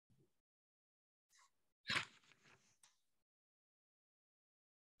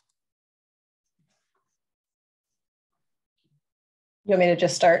You want me to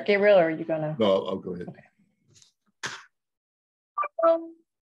just start, Gabriel, or are you gonna? No, I'll go ahead. Okay.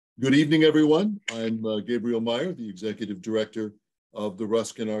 Good evening, everyone. I'm Gabriel Meyer, the Executive Director of the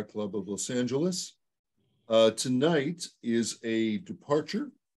Ruskin Art Club of Los Angeles. Tonight is a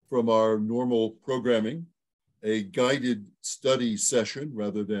departure from our normal programming, a guided study session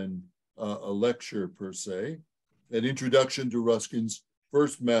rather than a lecture per se, an introduction to Ruskin's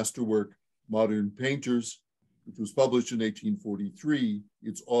first masterwork, Modern Painters, which was published in 1843.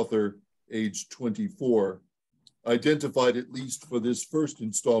 Its author, aged 24, identified, at least for this first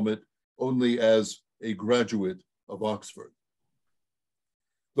installment, only as a graduate of Oxford.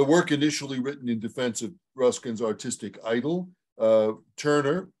 The work, initially written in defense of Ruskin's artistic idol,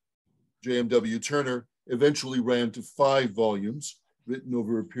 Turner, J.M.W. Turner, eventually ran to 5 volumes, written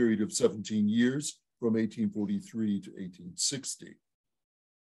over a period of 17 years, from 1843 to 1860.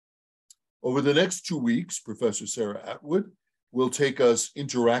 Over the next 2 weeks, Professor Sara Atwood will take us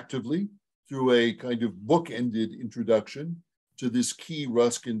interactively through a kind of book-ended introduction to this key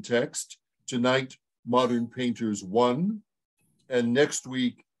Ruskin text. Tonight, Modern Painters 1, and next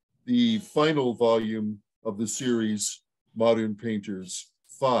week, the final volume of the series, Modern Painters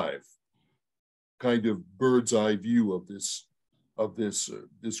 5. Kind of bird's eye view of this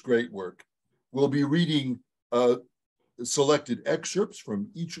great work. We'll be reading selected excerpts from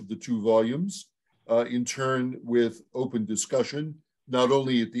each of the 2 volumes, in turn with open discussion, not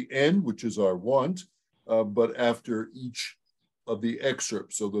only at the end, which is our wont, but after each of the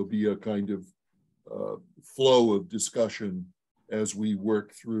excerpts. So there'll be a kind of flow of discussion as we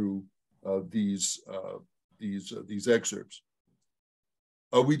work through these excerpts.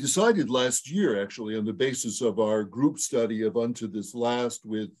 We decided last year, actually, on the basis of our group study of Unto This Last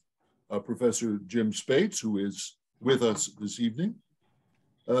with Professor Jim Spates, who is with us this evening,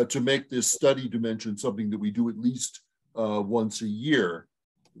 to make this study dimension something that we do at least once a year.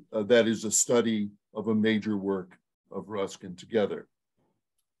 That is a study of a major work of Ruskin together.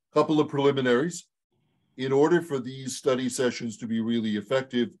 Couple of preliminaries. In order for these study sessions to be really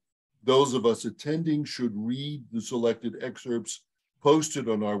effective, those of us attending should read the selected excerpts posted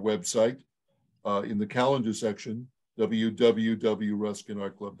on our website in the calendar section,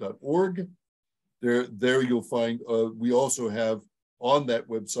 www.ruskinartclub.org. There you'll find, we also have on that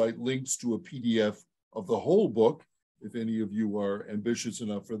website links to a PDF of the whole book, if any of you are ambitious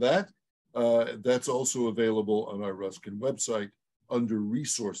enough for that. That's also available on our Ruskin website under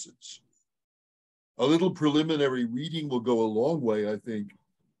resources. A little preliminary reading will go a long way, I think,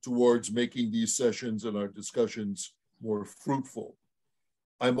 towards making these sessions and our discussions more fruitful.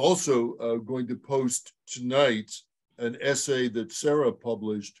 I'm also going to post tonight an essay that Sara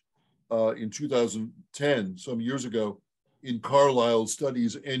published in 2010, some years ago, in Carlisle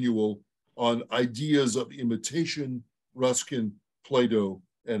Studies Annual on ideas of imitation, Ruskin, Plato,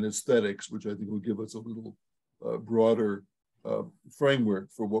 and aesthetics, which I think will give us a little broader framework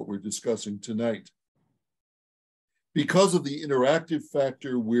for what we're discussing tonight. Because of the interactive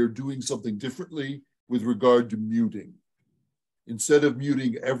factor, we're doing something differently with regard to muting. Instead of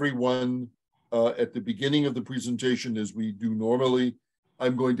muting everyone at the beginning of the presentation as we do normally,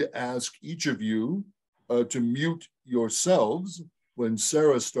 I'm going to ask each of you to mute yourselves when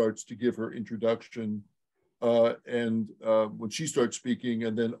Sara starts to give her introduction and when she starts speaking,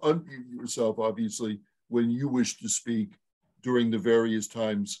 and then unmute yourself, obviously, when you wish to speak during the various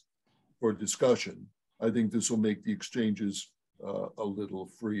times for discussion. I think this will make the exchanges a little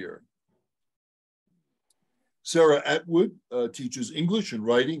freer. Sara Atwood teaches English and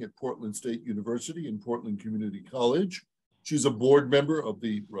writing at Portland State University and Portland Community College. She's a board member of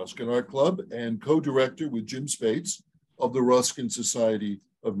the Ruskin Art Club and co-director with Jim Spates of the Ruskin Society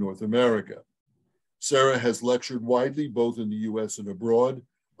of North America. Sara has lectured widely, both in the US and abroad,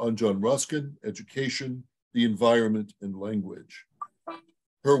 on John Ruskin, education, the environment, and language.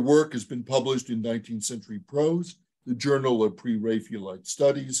 Her work has been published in 19th Century Prose, the Journal of Pre-Raphaelite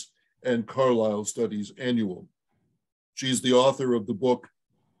Studies, and Carlisle Studies Annual. She is the author of the book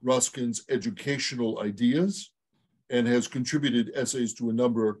Ruskin's Educational Ideas and has contributed essays to a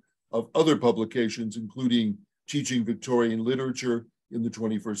number of other publications, including Teaching Victorian Literature in the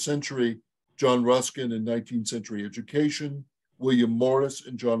 21st Century, John Ruskin and 19th Century Education, William Morris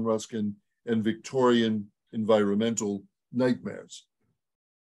and John Ruskin, and Victorian Environmental Nightmares.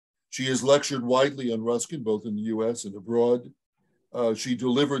 She has lectured widely on Ruskin, both in the US and abroad. She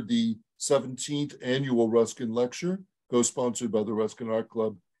delivered the 17th Annual Ruskin Lecture, co-sponsored by the Ruskin Art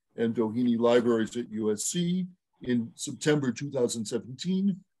Club and Doheny Libraries at USC in September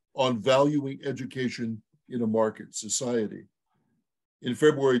 2017 on valuing education in a market society. In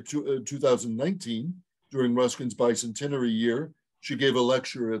February 2019, during Ruskin's bicentenary year, She gave a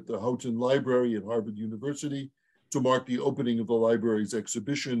lecture at the Houghton Library at Harvard University to mark the opening of the library's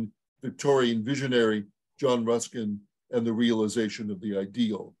exhibition, Victorian Visionary, John Ruskin and the Realization of the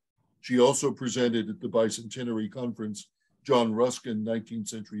Ideal. She also presented at the Bicentenary Conference, John Ruskin, 19th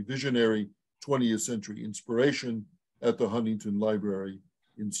Century Visionary, 20th Century Inspiration at the Huntington Library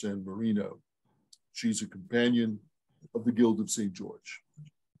in San Marino. She's a companion of the Guild of St. George.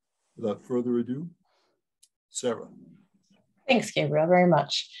 Without further ado, Sara. Thanks, Gabriel, very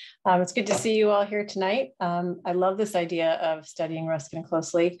much. It's good to see you all here tonight. I love this idea of studying Ruskin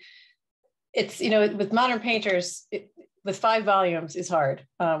closely. It's, with modern painters, with 5 volumes is hard.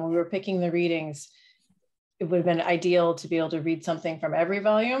 When we were picking the readings, it would have been ideal to be able to read something from every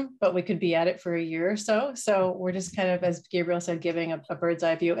volume, but we could be at it for a year or so. So we're just kind of, as Gabriel said, giving a bird's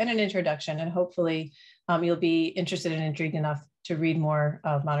eye view and an introduction, and hopefully you'll be interested and intrigued enough to read more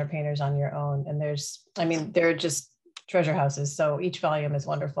of modern painters on your own. And they're just treasure houses. So each volume is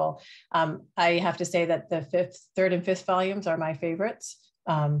wonderful. I have to say that the 3rd and 5th volumes are my favorites,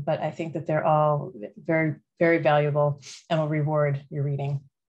 but I think that they're all very, very valuable and will reward your reading.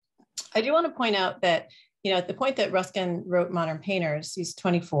 I do want to point out that, at the point that Ruskin wrote Modern Painters, he's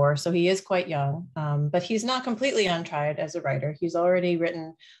 24, so he is quite young, but he's not completely untried as a writer. He's already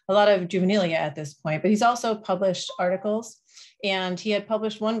written a lot of juvenilia at this point, but he's also published articles, and he had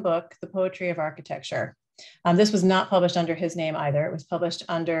published one book, The Poetry of Architecture. This was not published under his name either. It was published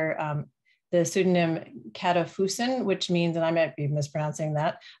under the pseudonym Catafusin, which means, and I might be mispronouncing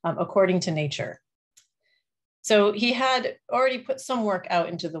that, according to nature. So he had already put some work out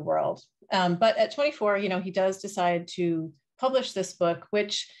into the world. But at 24, he does decide to publish this book,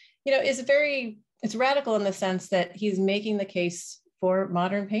 which, it's radical in the sense that he's making the case for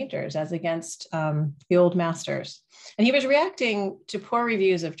modern painters as against the old masters. And he was reacting to poor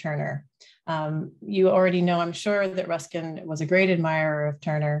reviews of Turner. You already know, I'm sure, that Ruskin was a great admirer of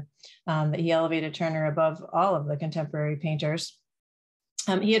Turner, that he elevated Turner above all of the contemporary painters.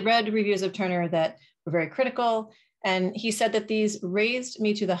 He had read reviews of Turner that were very critical, and he said that these raised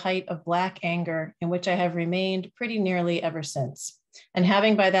me to the height of black anger in which I have remained pretty nearly ever since. And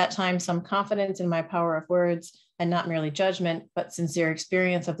having by that time some confidence in my power of words, and not merely judgment, but sincere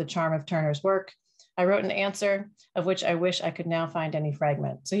experience of the charm of Turner's work, I wrote an answer of which I wish I could now find any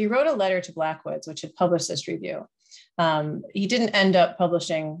fragment. So he wrote a letter to Blackwoods, which had published this review. He didn't end up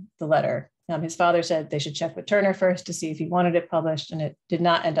publishing the letter. His father said they should check with Turner first to see if he wanted it published, and it did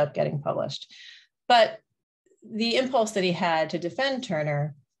not end up getting published. But the impulse that he had to defend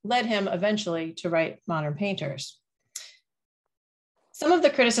Turner led him eventually to write Modern Painters. Some of the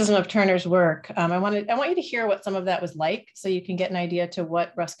criticism of Turner's work, I want you to hear what some of that was like, so you can get an idea to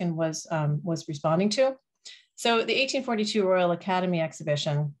what Ruskin was responding to. So the 1842 Royal Academy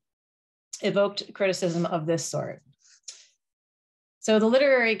exhibition evoked criticism of this sort. So the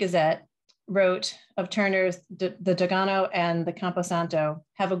Literary Gazette wrote of Turner's the Dogano and the Camposanto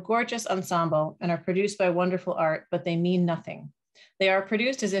have a gorgeous ensemble and are produced by wonderful art, but they mean nothing. They are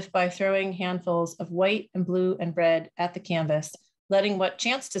produced as if by throwing handfuls of white and blue and red at the canvas, letting what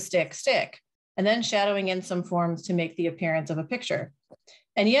chanced to stick, and then shadowing in some forms to make the appearance of a picture.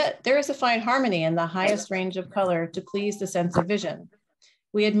 And yet there is a fine harmony in the highest range of color to please the sense of vision.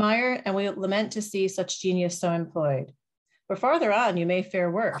 We admire and we lament to see such genius so employed. But farther on, you may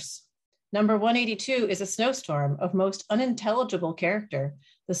fare worse. Number 182 is a snowstorm of most unintelligible character,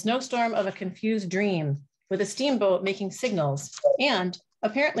 the snowstorm of a confused dream, with a steamboat making signals, and,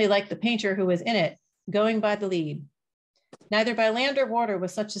 apparently like the painter who was in it, going by the lead. Neither by land or water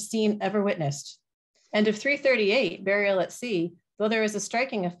was such a scene ever witnessed. And of 338, Burial at Sea, though there is a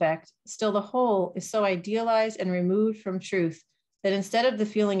striking effect, still the whole is so idealized and removed from truth that instead of the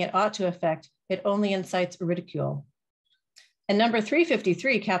feeling it ought to affect, it only incites ridicule. And number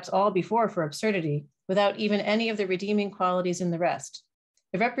 353 caps all before for absurdity, without even any of the redeeming qualities in the rest.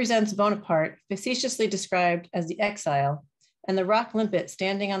 It represents Bonaparte, facetiously described as the exile, and the rock limpet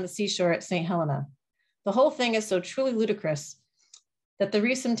standing on the seashore at St. Helena. The whole thing is so truly ludicrous that the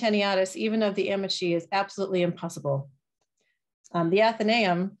risum teneatis, even of the Amici, is absolutely impossible. The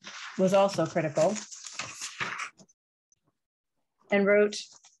Athenaeum was also critical and wrote,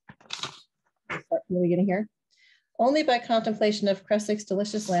 start from the beginning here, only by contemplation of Creswick's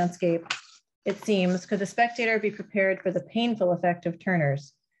delicious landscape, it seems, could the spectator be prepared for the painful effect of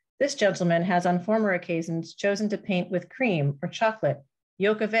Turner's. This gentleman has on former occasions chosen to paint with cream or chocolate,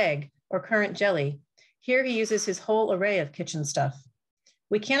 yolk of egg, or currant jelly. Here he uses his whole array of kitchen stuff.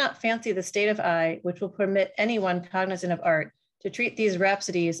 We cannot fancy the state of eye which will permit anyone cognizant of art to treat these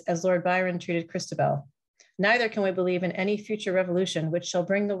rhapsodies as Lord Byron treated Christabel. Neither can we believe in any future revolution which shall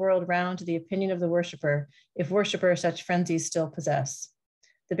bring the world round to the opinion of the worshipper, if worshipper such frenzies still possess.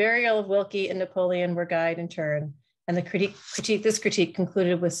 The burial of Wilkie and Napoleon were guide and turn, and this critique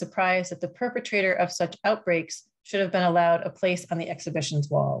concluded with surprise that the perpetrator of such outbreaks should have been allowed a place on the exhibition's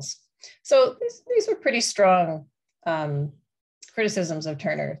walls. So these were pretty strong criticisms of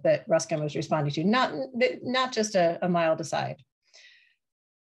Turner that Ruskin was responding to, not just a mild aside.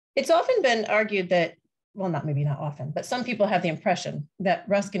 It's often been argued that, well, maybe not often, but some people have the impression that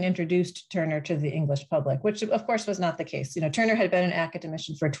Ruskin introduced Turner to the English public, which of course was not the case. Turner had been an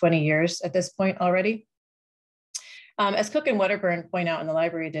academician for 20 years at this point already. As Cook and Wedderburn point out in the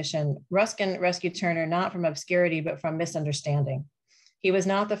library edition, Ruskin rescued Turner not from obscurity, but from misunderstanding. He was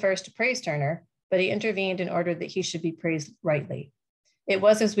not the first to praise Turner, but he intervened in order that he should be praised rightly. It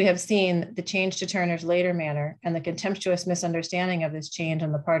was, as we have seen, the change to Turner's later manner and the contemptuous misunderstanding of this change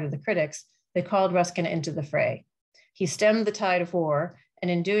on the part of the critics that called Ruskin into the fray. He stemmed the tide of war, and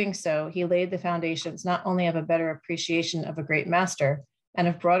in doing so, he laid the foundations not only of a better appreciation of a great master and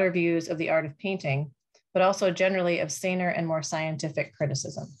of broader views of the art of painting, but also generally of saner and more scientific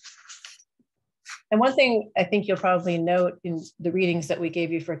criticism. And one thing I think you'll probably note in the readings that we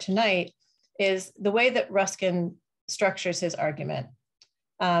gave you for tonight is the way that Ruskin structures his argument.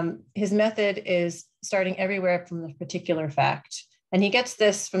 His method is starting everywhere from the particular fact. And he gets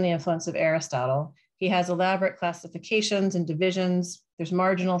this from the influence of Aristotle. He has elaborate classifications and divisions. There's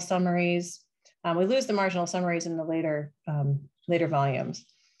marginal summaries. We lose the marginal summaries in the later volumes.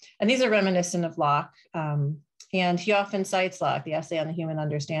 And these are reminiscent of Locke. And he often cites Locke, the essay on the human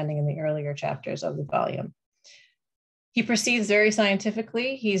understanding, in the earlier chapters of the volume. He proceeds very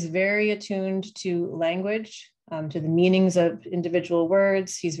scientifically. He's very attuned to language, to the meanings of individual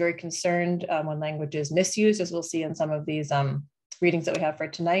words. He's very concerned when language is misused, as we'll see in some of these readings that we have for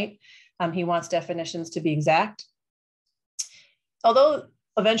tonight. He wants definitions to be exact. Although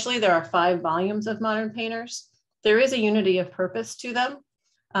eventually there are 5 volumes of Modern Painters, there is a unity of purpose to them.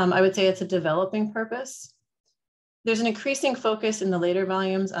 I would say it's a developing purpose. There's an increasing focus in the later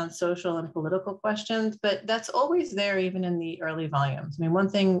volumes on social and political questions, but that's always there even in the early volumes. I mean, one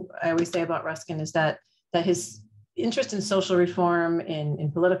thing I always say about Ruskin is that his interest in social reform,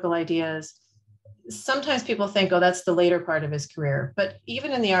 in political ideas, sometimes people think, oh, that's the later part of his career. But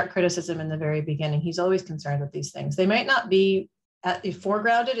even in the art criticism in the very beginning, he's always concerned with these things. They might not be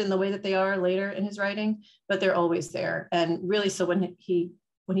foregrounded in the way that they are later in his writing, but they're always there. And really, so when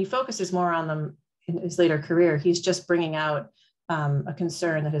he focuses more on them in his later career, he's just bringing out a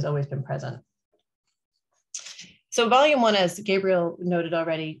concern that has always been present. So volume 1, as Gabriel noted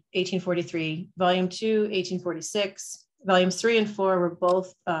already, 1843, volume 2, 1846, volumes 3 and 4 were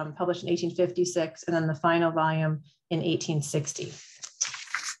both published in 1856, and then the final volume in 1860.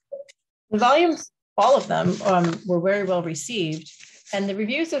 The volumes, all of them, were very well received, and the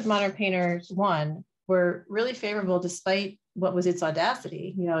reviews of Modern Painters 1 were really favorable despite what was its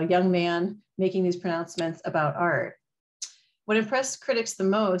audacity, a young man making these pronouncements about art. What impressed critics the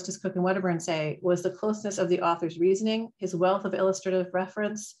most, as Cook and Wedderburn say, was the closeness of the author's reasoning, his wealth of illustrative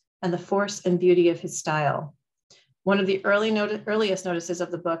reference, and the force and beauty of his style. One of the earliest notices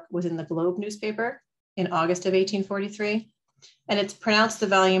of the book was in the Globe newspaper in August of 1843, and it's pronounced the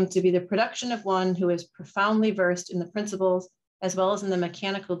volume to be the production of one who is profoundly versed in the principles as well as in the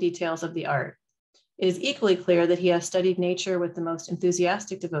mechanical details of the art. It is equally clear that he has studied nature with the most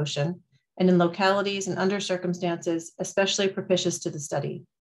enthusiastic devotion, and in localities and under circumstances especially propitious to the study.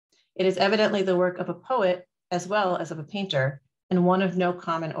 It is evidently the work of a poet as well as of a painter, and one of no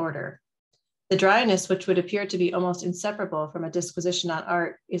common order. The dryness, which would appear to be almost inseparable from a disquisition on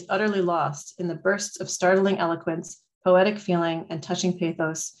art, is utterly lost in the bursts of startling eloquence, poetic feeling, and touching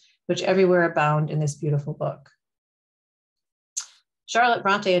pathos, which everywhere abound in this beautiful book. Charlotte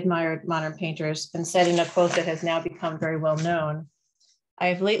Bronte admired Modern Painters and said in a quote that has now become very well known, "I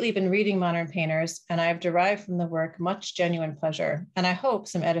have lately been reading Modern Painters, and I have derived from the work much genuine pleasure, and I hope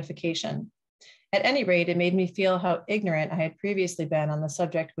some edification. At any rate, it made me feel how ignorant I had previously been on the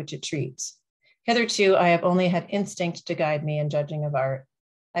subject which it treats. Hitherto, I have only had instinct to guide me in judging of art.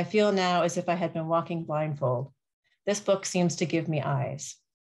 I feel now as if I had been walking blindfold. This book seems to give me eyes."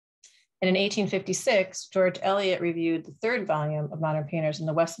 And in 1856, George Eliot reviewed the 3rd volume of Modern Painters in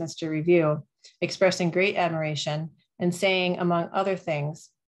the Westminster Review, expressing great admiration and saying, among other things,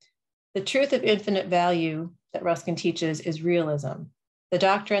 "The truth of infinite value that Ruskin teaches is realism, the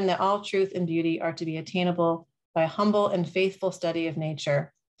doctrine that all truth and beauty are to be attainable by a humble and faithful study of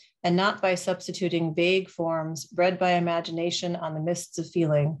nature, and not by substituting vague forms bred by imagination on the mists of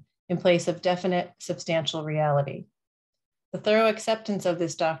feeling in place of definite, substantial reality. The thorough acceptance of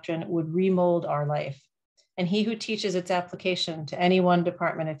this doctrine would remold our life. and he who teaches its application to any one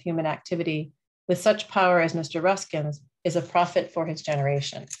department of human activity with such power as Mr. Ruskin's is a prophet for his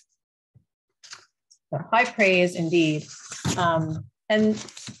generation. So high praise indeed. And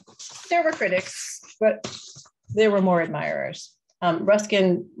there were critics, but there were more admirers.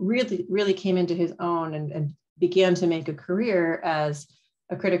 Ruskin really came into his own and began to make a career as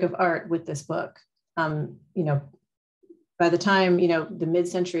a critic of art with this book. By the time, the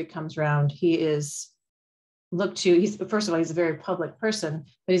mid-century comes around, he is looked to, first of all, he's a very public person,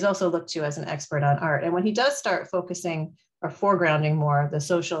 but he's also looked to as an expert on art. And when he does start focusing or foregrounding more the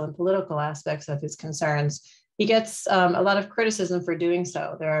social and political aspects of his concerns, he gets a lot of criticism for doing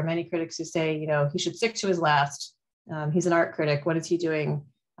so. There are many critics who say, he should stick to his last. He's an art critic. What is he doing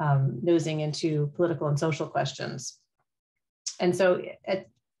nosing into political and social questions? And so at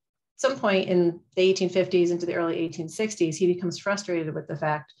some point in the 1850s into the early 1860s, he becomes frustrated with the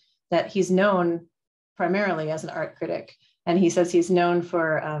fact that he's known primarily as an art critic. And he says he's known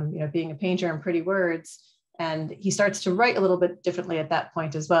for being a painter and pretty words. And he starts to write a little bit differently at that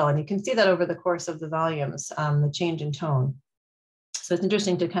point as well. And you can see that over the course of the volumes, the change in tone. So it's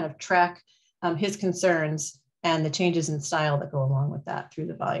interesting to kind of track his concerns and the changes in style that go along with that through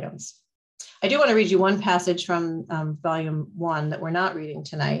the volumes. I do want to read you one passage from volume 1 that we're not reading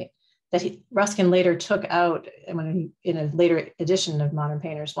tonight, that Ruskin later took out in a later edition of Modern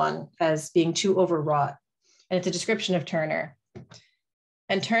Painters 1 as being too overwrought. And it's a description of Turner.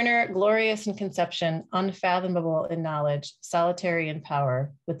 And Turner, glorious in conception, unfathomable in knowledge, solitary in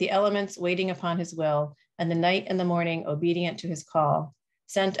power, with the elements waiting upon his will, and the night and the morning obedient to his call,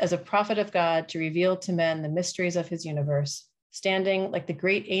 sent as a prophet of God to reveal to men the mysteries of his universe, standing like the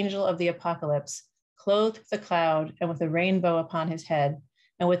great angel of the apocalypse, clothed with a cloud and with a rainbow upon his head,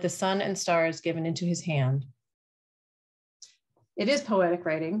 and with the sun and stars given into his hand. It is poetic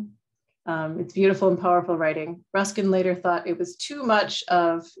writing. It's beautiful and powerful writing. Ruskin later thought it was too much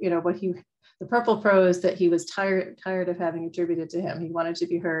of, the purple prose that he was tired of having attributed to him. He wanted to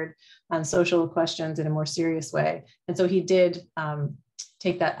be heard on social questions in a more serious way. And so he did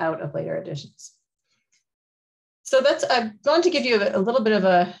take that out of later editions. So I'm going to give you a little bit of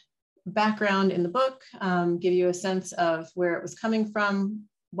a background in the book, give you a sense of where it was coming from,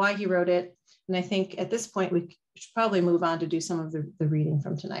 why he wrote it. And I think at this point, we should probably move on to do some of the reading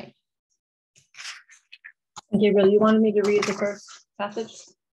from tonight. Gabriel, you wanted me to read the first passage?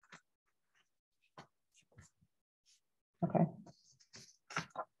 Okay.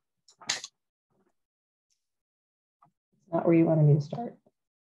 Not where you wanted me to start.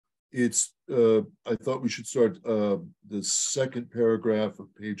 It's, I thought we should start the second paragraph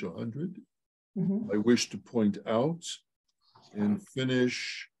of page 100. Mm-hmm. I wish to point out and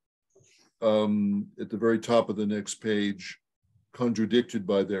finish at the very top of the next page, contradicted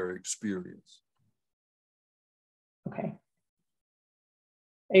by their experience. Okay.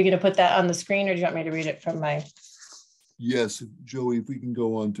 Are you going to put that on the screen, or do you want me to read it from my? Yes, Joey, if we can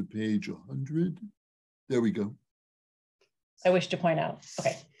go on to page 100. There we go. I wish to point out.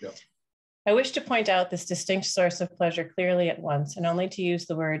 Okay. Yeah. I wish to point out this distinct source of pleasure clearly at once, and only to use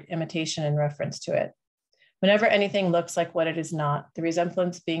the word imitation in reference to it. Whenever anything looks like what it is not, the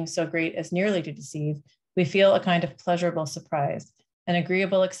resemblance being so great as nearly to deceive, we feel a kind of pleasurable surprise, an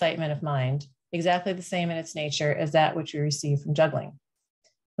agreeable excitement of mind, exactly the same in its nature as that which we receive from juggling.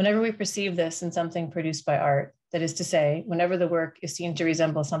 Whenever we perceive this in something produced by art, that is to say, whenever the work is seen to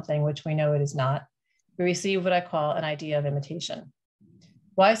resemble something which we know it is not, we receive what I call an idea of imitation.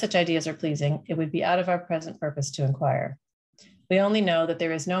 Why such ideas are pleasing, it would be out of our present purpose to inquire. We only know that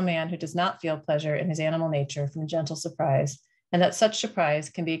there is no man who does not feel pleasure in his animal nature from gentle surprise, and that such surprise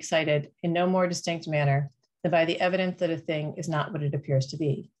can be excited in no more distinct manner than by the evidence that a thing is not what it appears to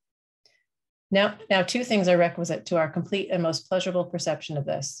be. Now, two things are requisite to our complete and most pleasurable perception of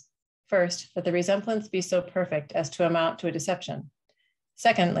this. First, that the resemblance be so perfect as to amount to a deception.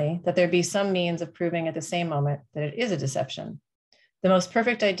 Secondly, that there be some means of proving at the same moment that it is a deception. The most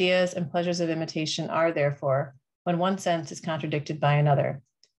perfect ideas and pleasures of imitation are, therefore, when one sense is contradicted by another,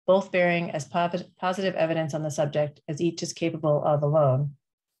 both bearing as positive evidence on the subject as each is capable of alone,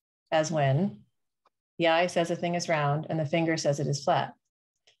 as when the eye says a thing is round and the finger says it is flat.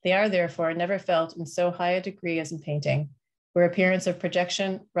 They are, therefore, never felt in so high a degree as in painting, where appearance of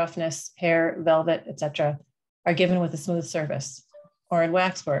projection, roughness, hair, velvet, etc., are given with a smooth surface, or in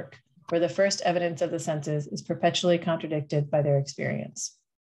waxwork, where the first evidence of the senses is perpetually contradicted by their experience.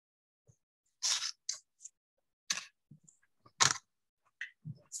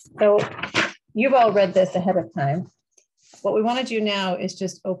 So you've all read this ahead of time. What we want to do now is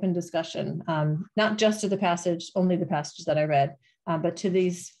just open discussion, not just to the passage, only the passage that I read, but to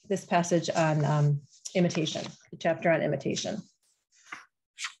this passage on imitation, the chapter on imitation.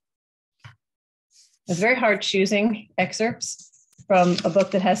 It's very hard choosing excerpts from a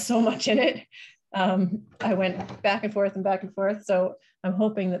book that has so much in it. I went back and forth and back and forth. So I'm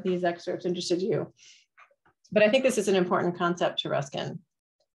hoping that these excerpts interested you. But I think this is an important concept to Ruskin.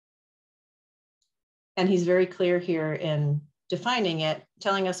 And he's very clear here in defining it,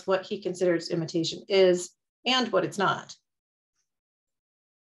 telling us what he considers imitation is and what it's not.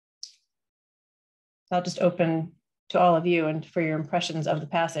 I'll just open to all of you and for your impressions of the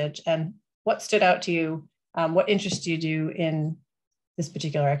passage and what stood out to you, what interested you in this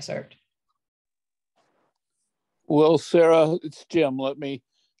particular excerpt. Well, Sarah, it's Jim. Let me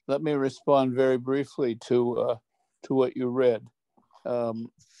respond very briefly to what you read.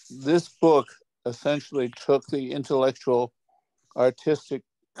 This book essentially took the intellectual, artistic,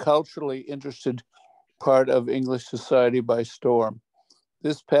 culturally interested part of English society by storm.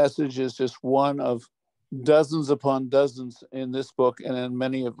 This passage is just one of dozens upon dozens in this book and in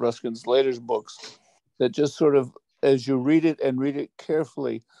many of Ruskin's later books that just sort of, as you read it and read it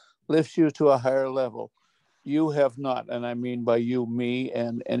carefully, lifts you to a higher level. You have not, and I mean by you, me,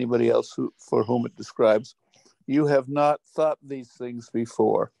 and anybody else for whom it describes, you have not thought these things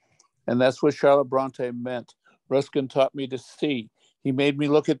before. And that's what Charlotte Bronte meant. Ruskin taught me to see. He made me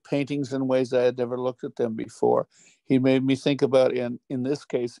look at paintings in ways I had never looked at them before. He made me think about, in this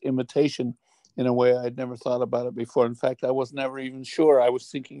case, imitation in a way I'd never thought about it before. In fact, I was never even sure I was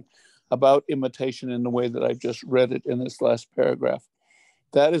thinking about imitation in the way that I just read it in this last paragraph.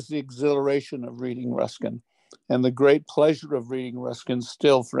 That is the exhilaration of reading Ruskin and the great pleasure of reading Ruskin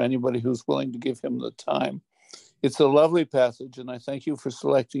still for anybody who's willing to give him the time. It's a lovely passage, and I thank you for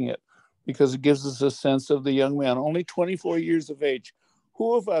selecting it because it gives us a sense of the young man, only 24 years of age.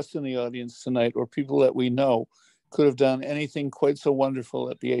 Who of us in the audience tonight, or people that we know, could have done anything quite so wonderful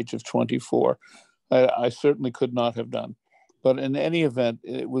at the age of 24? I certainly could not have done. But in any event,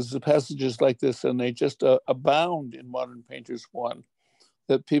 it was the passages like this, and they just abound in Modern Painters 1,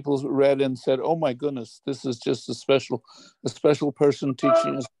 that people read and said, oh my goodness, this is just a special person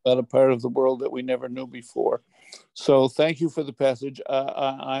teaching us about a part of the world that we never knew before. So thank you for the passage.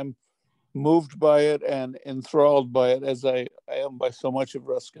 I'm moved by it and enthralled by it, as I am by so much of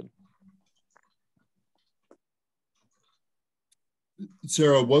Ruskin.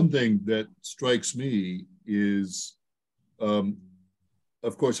 Sarah, one thing that strikes me is,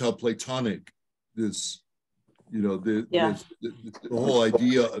 of course, how Platonic this, the whole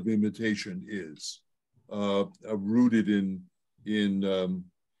idea of imitation is, rooted in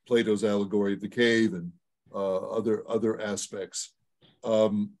Plato's allegory of the cave and other aspects.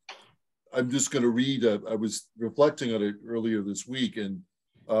 I'm just going to read. I was reflecting on it earlier this week, and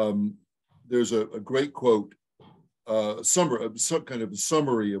there's a great quote. Some kind of a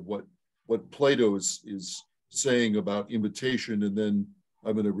summary of what Plato is saying about imitation, and then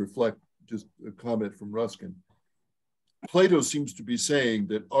I'm going to reflect just a comment from Ruskin. Plato seems to be saying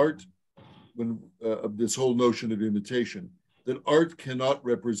that art, of this whole notion of imitation, that art cannot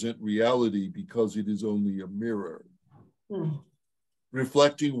represent reality because it is only a mirror,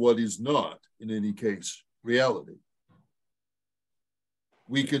 reflecting what is not, in any case, reality.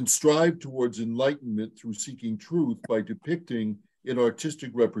 We can strive towards enlightenment through seeking truth by depicting in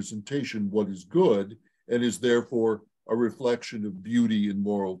artistic representation what is good and is therefore a reflection of beauty and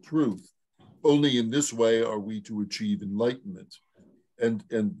moral truth. Only in this way are we to achieve enlightenment. And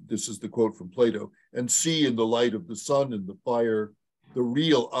this is the quote from Plato, and see in the light of the sun and the fire, the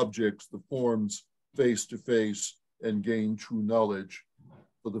real objects, the forms, face to face, and gain true knowledge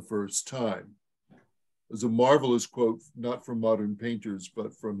for the first time. There's a marvelous quote, not from Modern Painters,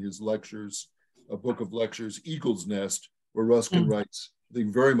 but from his lectures, a book of lectures, Eagle's Nest, where Ruskin writes, I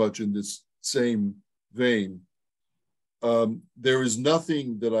think very much in this same vein. There is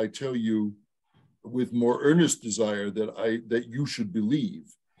nothing that I tell you with more earnest desire that you should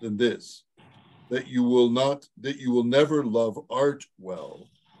believe than this, that you will never love art well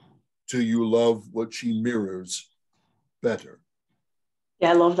till you love what she mirrors better. Yeah,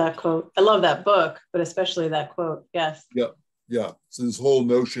 I love that quote. I love that book, but especially that quote. Yes. Yeah. So this whole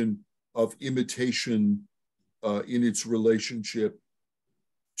notion of imitation in its relationship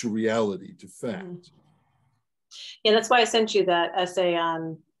to reality, to fact. Yeah, that's why I sent you that essay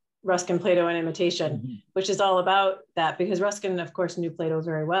on Ruskin, Plato, and imitation, which is all about that, because Ruskin, of course, knew Plato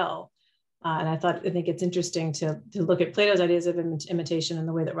very well. And I think it's interesting to look at Plato's ideas of imitation and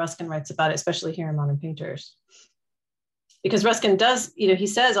the way that Ruskin writes about it, especially here in Modern Painters. Because Ruskin does, he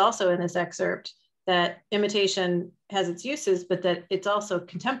says also in this excerpt that imitation has its uses, but that it's also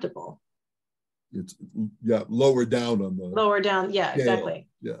contemptible. It's, lower down on the... Lower down, yeah, scale. exactly.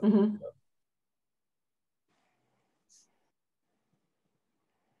 Yeah. Mm-hmm.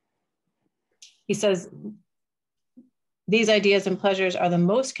 he says, these ideas and pleasures are the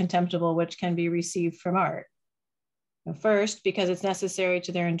most contemptible which can be received from art. First, because it's necessary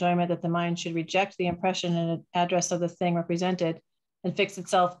to their enjoyment that the mind should reject the impression and address of the thing represented and fix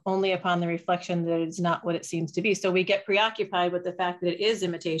itself only upon the reflection that it is not what it seems to be. So we get preoccupied with the fact that it is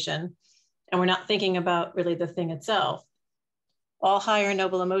imitation, and we're not thinking about really the thing itself. All higher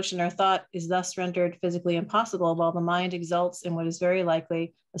noble emotion or thought is thus rendered physically impossible, while the mind exults in what is very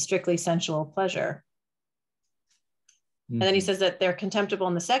likely a strictly sensual pleasure. And then he says that they're contemptible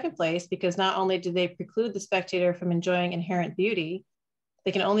in the second place because not only do they preclude the spectator from enjoying inherent beauty,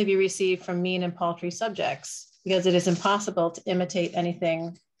 they can only be received from mean and paltry subjects because it is impossible to imitate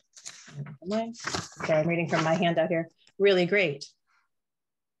anything. Sorry, I'm reading from my handout here. Really great.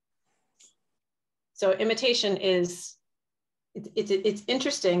 So imitation is, it's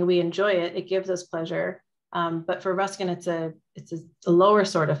interesting. We enjoy it. It gives us pleasure. But for Ruskin, it's a lower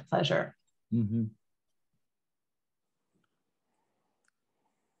sort of pleasure. Mm-hmm.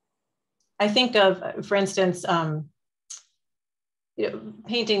 I think of, for instance,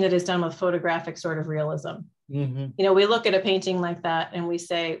 painting that is done with photographic sort of realism. Mm-hmm. We look at a painting like that and we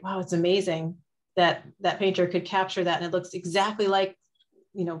say, wow, it's amazing that that painter could capture that. And it looks exactly like,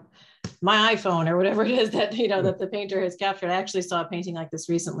 my iPhone or whatever it is that, that the painter has captured. I actually saw a painting like this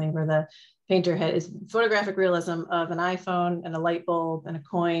recently where the painter is photographic realism of an iPhone and a light bulb and a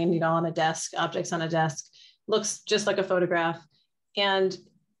coin, on a desk, objects on a desk, looks just like a photograph. And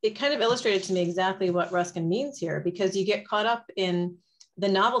it kind of illustrated to me exactly what Ruskin means here, because you get caught up in the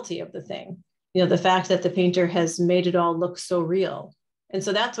novelty of the thing, the fact that the painter has made it all look so real. And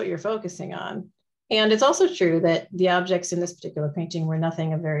so that's what you're focusing on. And it's also true that the objects in this particular painting were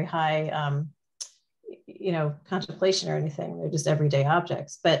nothing of very high, contemplation or anything. They're just everyday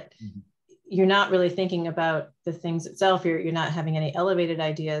objects, but you're not really thinking about the things itself. You're not having any elevated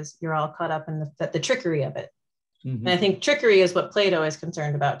ideas. You're all caught up in the trickery of it. Mm-hmm. And I think trickery is what Plato is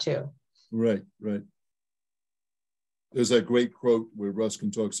concerned about too. Right. There's that great quote where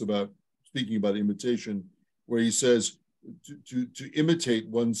Ruskin talks about, speaking about imitation, where he says, to imitate,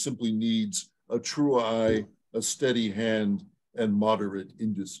 one simply needs a true eye, a steady hand, and moderate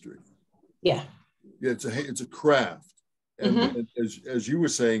industry. Yeah. It's a craft. And, mm-hmm. and as you were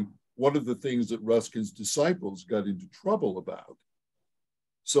saying, one of the things that Ruskin's disciples got into trouble about,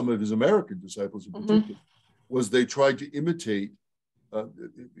 some of his American disciples in particular, mm-hmm. was they tried to imitate,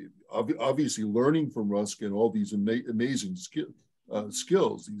 obviously learning from Ruskin all these amazing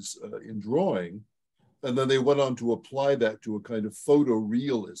skills in drawing, and then they went on to apply that to a kind of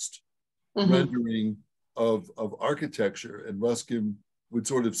photorealist mm-hmm. rendering of architecture. And Ruskin would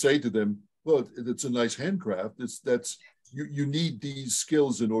sort of say to them, well, it's a nice handcraft. You need these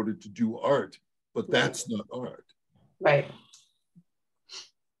skills in order to do art, but that's not art. Right.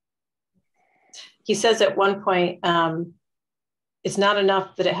 He says at one point, it's not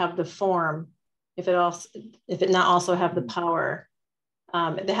enough that it have the form, if it not also have the power.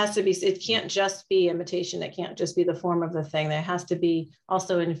 It can't just be imitation. It can't just be the form of the thing. There has to be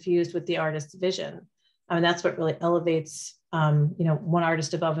also infused with the artist's vision. I mean, that's what really elevates, one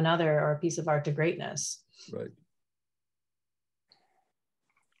artist above another or a piece of art to greatness. Right.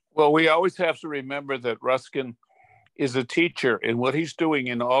 Well, we always have to remember that Ruskin is a teacher, and what he's doing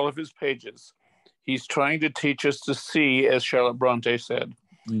in all of his pages, he's trying to teach us to see, as Charlotte Bronte said.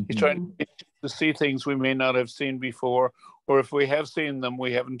 Mm-hmm. He's trying to teach us to see things we may not have seen before, or if we have seen them,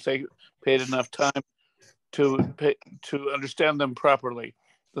 we haven't paid enough time to understand them properly.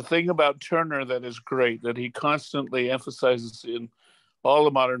 The thing about Turner that is great, that he constantly emphasizes in all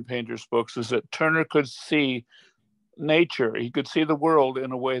the modern painters' books, is that Turner could see nature. He could see the world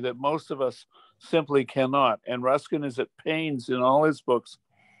in a way that most of us simply cannot. And Ruskin is at pains in all his books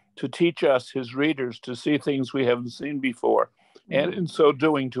to teach us, his readers, to see things we haven't seen before. And in so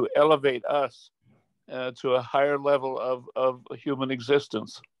doing, to elevate us to a higher level of human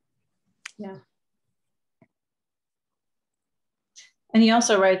existence. Yeah. And he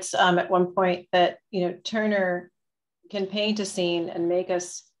also writes at one point that, Turner can paint a scene and make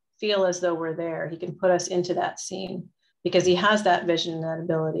us feel as though we're there. He can put us into that scene because he has that vision and that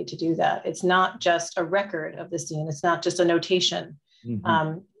ability to do that. It's not just a record of the scene. It's not just a notation.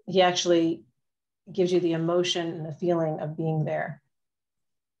 Mm-hmm. He actually gives you the emotion and the feeling of being there.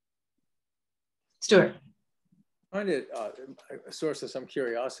 Stuart. I find it a source of some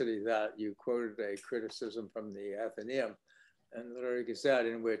curiosity that you quoted a criticism from the Athenaeum and Literary Gazette,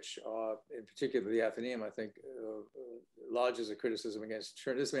 in which, in particular, the Athenaeum, I think, lodges a criticism against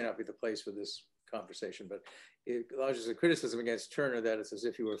Turner. This may not be the place for this conversation, but it lodges a criticism against Turner that it's as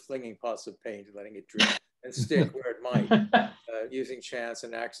if you were flinging pots of paint and letting it drip and stick where it might, using chance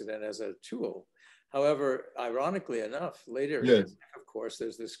and accident as a tool. However, ironically enough, later, Yes. of course,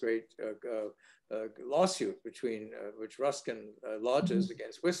 there's this great lawsuit between which Ruskin lodges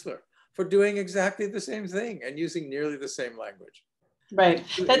against Whistler for doing exactly the same thing and using nearly the same language. Right.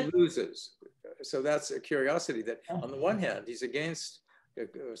 He loses. So that's a curiosity that on the one hand, he's against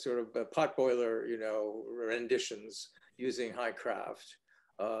sort of potboiler, renditions using high craft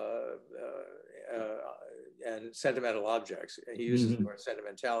and sentimental objects. He uses the word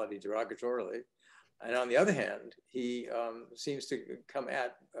sentimentality derogatorily. And on the other hand, he seems to come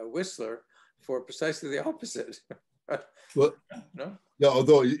at Whistler for precisely the opposite. Well, no? Yeah,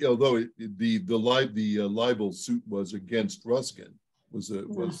 although the libel suit was against Ruskin, was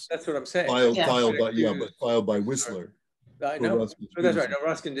that's what I'm saying. filed by Whistler. I know. That's right. No,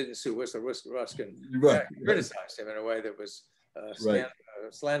 Ruskin didn't sue Whistler. Ruskin criticized him in a way that was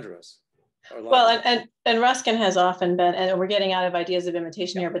slanderous. Well, and Ruskin has often been, and we're getting out of ideas of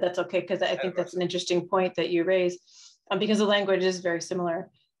imitation here, but that's okay, because I think that's an interesting point that you raise, because the language is very similar.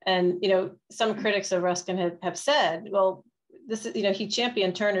 And, some critics of Ruskin have said, well, this is, he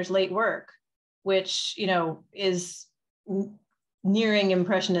championed Turner's late work, which, is nearing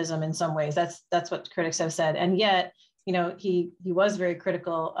Impressionism in some ways. That's what critics have said. And yet, he was very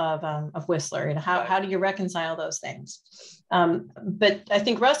critical of Whistler. How do you reconcile those things? But I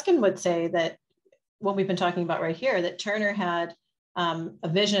think Ruskin would say that what we've been talking about right here, that Turner had a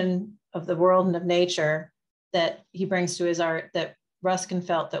vision of the world and of nature that he brings to his art that Ruskin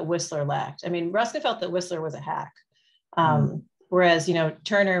felt that Whistler lacked. I mean, Ruskin felt that Whistler was a hack, whereas,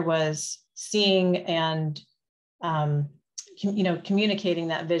 Turner was seeing and, communicating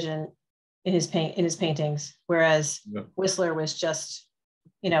that vision in his paintings, whereas Whistler was just,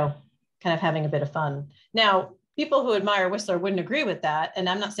 kind of having a bit of fun. Now, people who admire Whistler wouldn't agree with that, and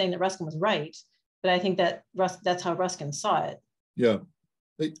I'm not saying that Ruskin was right, but I think that that's how Ruskin saw it. Yeah.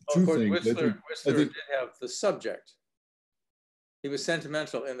 Of course, Whistler did have the subject. He was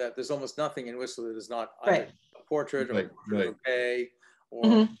sentimental in that there's almost nothing in Whistler that is not either a portrait or a bouquet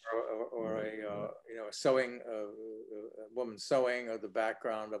or a sewing, a woman sewing, or the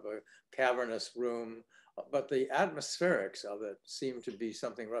background of a cavernous room. But the atmospherics of it seem to be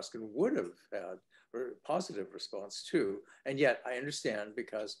something Ruskin would have had a positive response to. And yet I understand,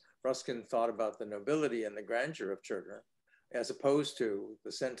 because Ruskin thought about the nobility and the grandeur of Turner, as opposed to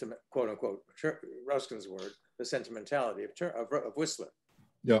the sentiment, quote unquote, Ruskin's word, the sentimentality of Whistler.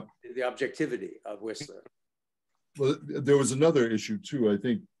 Yeah. The objectivity of Whistler. Well, there was another issue too. I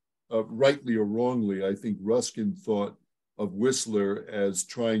think, rightly or wrongly, I think Ruskin thought of Whistler as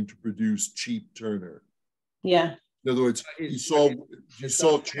trying to produce cheap Turner. Yeah. In other words, he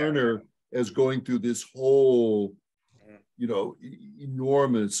saw Turner as going through this whole,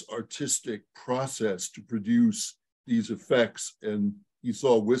 enormous artistic process to produce these effects, and he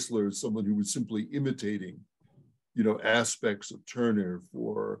saw Whistler as someone who was simply imitating, aspects of Turner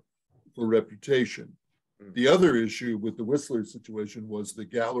for reputation. The other issue with the Whistler situation was the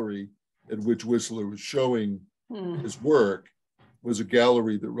gallery at which Whistler was showing his work was a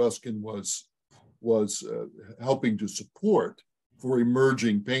gallery that Ruskin was helping to support for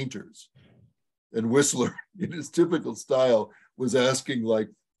emerging painters. And Whistler, in his typical style, was asking like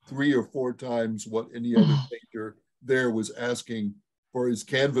 3 or 4 times what any other painter there was asking for his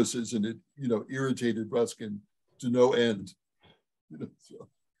canvases, and it, irritated Ruskin to no end. So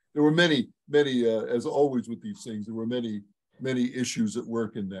there were many, as always with these things, there were many issues at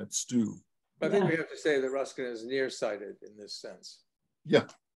work in that stew. I think we have to say that Ruskin is nearsighted in this sense. Yeah.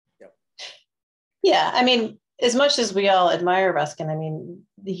 Yeah, I mean, as much as we all admire Ruskin, I mean,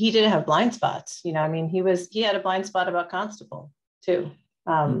 he did have blind spots. I mean, he had a blind spot about Constable too.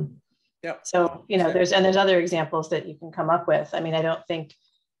 So there's other examples that you can come up with. I mean, I don't think,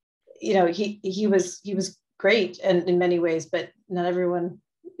 he was great and in many ways, but not everyone.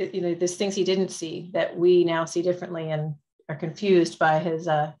 There's things he didn't see that we now see differently and are confused by his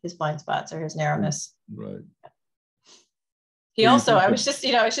blind spots or his narrowness. Right. He also, I was just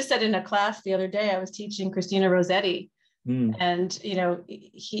said in a class the other day, I was teaching Christina Rossetti, and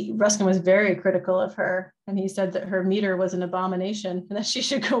Ruskin was very critical of her, and he said that her meter was an abomination and that she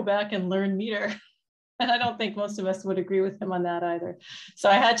should go back and learn meter. And I don't think most of us would agree with him on that either. So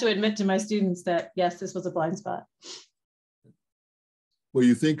I had to admit to my students that yes, this was a blind spot. Well,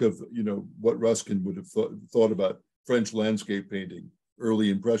 you think of what Ruskin would have thought about French landscape painting, early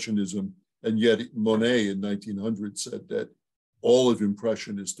Impressionism, and yet Monet in 1900 said that all of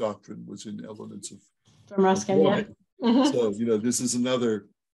Impressionist doctrine was in elements from Ruskin. Yeah. So this is another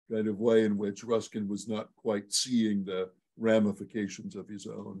kind of way in which Ruskin was not quite seeing the ramifications of his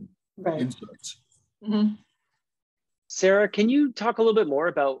own insights. Sarah, can you talk a little bit more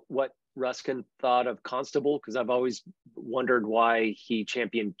about what Ruskin thought of Constable? Because I've always wondered why he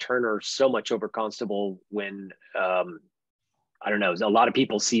championed Turner so much over Constable when, I don't know, a lot of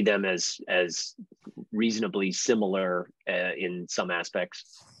people see them as reasonably similar in some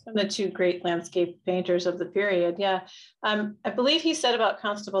aspects. And the two great landscape painters of the period, yeah. I believe he said about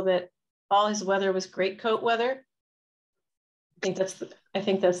Constable that all his weather was greatcoat weather. I think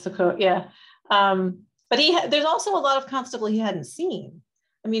that's the quote, yeah. But there's also a lot of Constable he hadn't seen.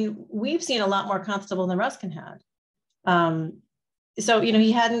 I mean, we've seen a lot more Constable than Ruskin had. So,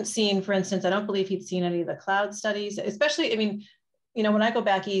 he hadn't seen, for instance, I don't believe he'd seen any of the cloud studies, especially, I mean, when I go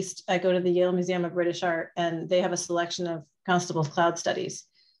back east, I go to the Yale Museum of British Art, and they have a selection of Constable's cloud studies.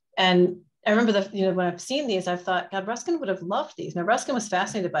 And I remember when I've seen these, I've thought, God, Ruskin would have loved these. Now, Ruskin was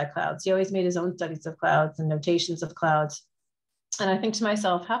fascinated by clouds. He always made his own studies of clouds and notations of clouds. And I think to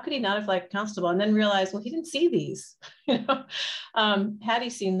myself, how could he not have liked Constable? And then realize, well, he didn't see these. Had he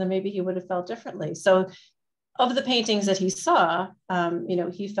seen them, maybe he would have felt differently. So of the paintings that he saw,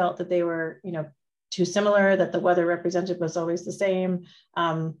 he felt that they were, too similar, that the weather represented was always the same.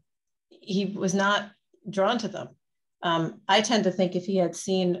 He was not drawn to them. I tend to think if he had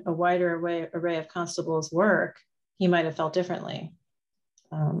seen a wider array of Constable's work, he might have felt differently.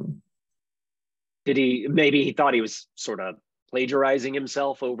 Maybe he thought he was sort of plagiarizing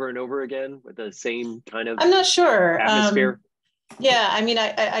himself over and over again with the same kind of, I'm not sure, atmosphere? Yeah, I mean,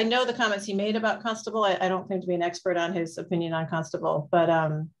 I know the comments he made about Constable. I don't claim to be an expert on his opinion on Constable, but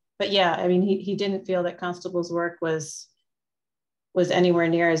yeah, I mean, he didn't feel that Constable's work was anywhere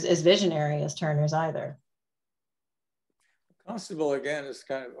near as visionary as Turner's either. Constable, again, is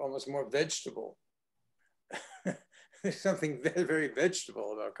kind of almost more vegetable. There's something very, very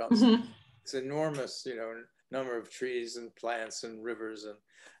vegetable about Constable. Mm-hmm. It's enormous, number of trees and plants and rivers,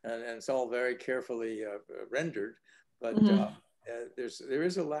 and it's all very carefully rendered. But mm-hmm. There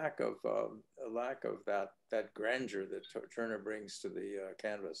is a lack of that grandeur that Turner brings to the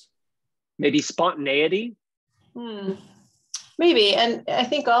canvas. Maybe spontaneity. Maybe, and I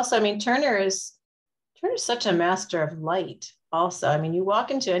think also, I mean, Turner's such a master of light. Also, I mean, you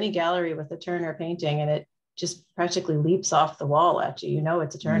walk into any gallery with a Turner painting, and it just practically leaps off the wall at you.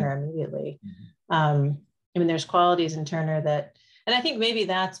 It's a Turner immediately. Mm-hmm. I mean, there's qualities in Turner that, and I think maybe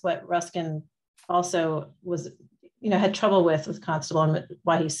that's what Ruskin also was, had trouble with Constable, and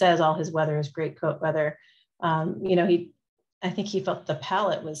why he says all his weather is greatcoat weather. I think he felt the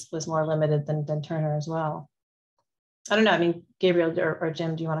palette was more limited than Turner as well. I don't know. I mean, Gabriel or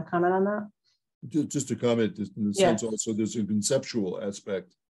Jim, do you want to comment on that? Just to comment in the sense also, there's a conceptual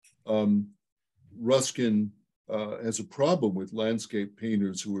aspect. Ruskin has a problem with landscape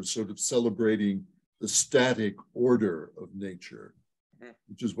painters who are sort of celebrating the static order of nature,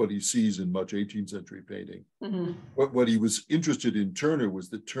 which is what he sees in much 18th century painting. Mm-hmm. What he was interested in Turner was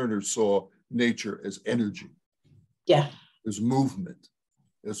that Turner saw nature as energy, as movement,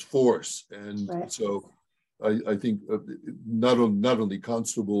 as force. And so I think not only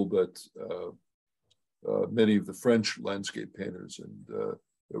Constable, but many of the French landscape painters and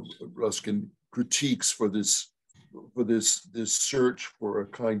Ruskin critiques for this search for a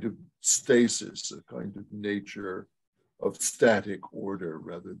kind of stasis, a kind of nature of static order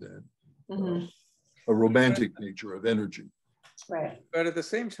rather than a romantic nature of energy. Right. But at the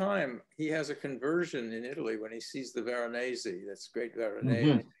same time, he has a conversion in Italy when he sees the Veronese, that's great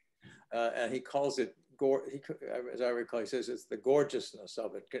Veronese, and he calls it, as I recall, he says it's the gorgeousness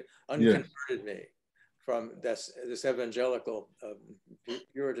of it, unconverted me from this evangelical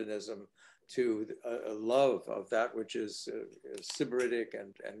Puritanism to a love of that which is sybaritic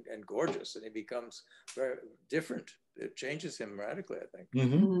and gorgeous, and he becomes very different. It changes him radically, I think.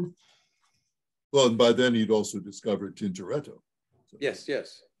 Mm-hmm. Mm-hmm. Well, and by then he'd also discovered Tintoretto. So. Yes, yeah.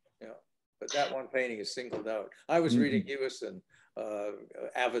 But that one painting is singled out. I was reading Hewison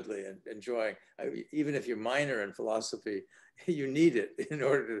avidly and enjoying. Even if you're minor in philosophy, you need it in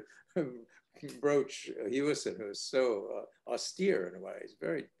order to broach Hewison, who is so austere in a way. He's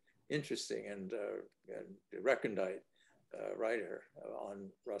very interesting and recondite writer on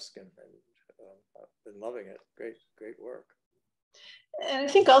Ruskin, and I've been loving it. Great work. And I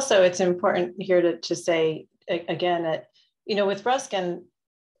think also it's important here to say again that, with Ruskin,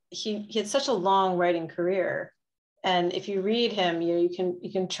 he had such a long writing career, and if you read him, you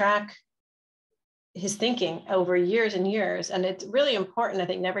can track his thinking over years and years. And it's really important, I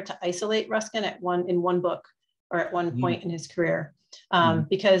think, never to isolate Ruskin in one book or at one point in his career.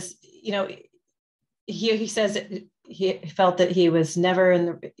 Because, he says that he felt that he was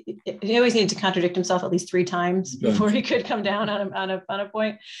never he always needed to contradict himself at least 3 times before he could come down on a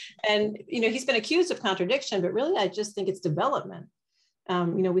point. And, he's been accused of contradiction, but really, I just think it's development.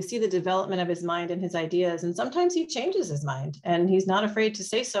 We see the development of his mind and his ideas, and sometimes he changes his mind, and he's not afraid to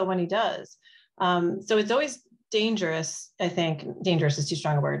say so when he does. So it's always dangerous, I think. Dangerous is too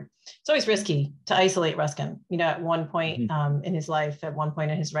strong a word. It's always risky to isolate Ruskin, at one point in his life, at one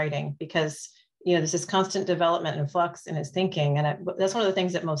point in his writing, because there's this constant development and flux in his thinking. And that's one of the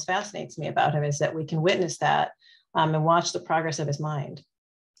things that most fascinates me about him, is that we can witness that and watch the progress of his mind.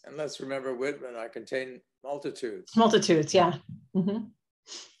 And let's remember Whitman, I contain multitudes. Multitudes, yeah.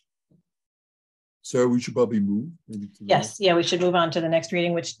 Sarah, we should probably move. Yes, yeah, we should move on to the next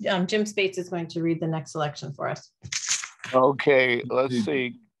reading, which Jim Spates is going to read the next selection for us. Okay, let's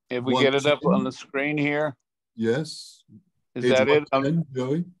see if we get it up on the screen here. Yes. Is that it?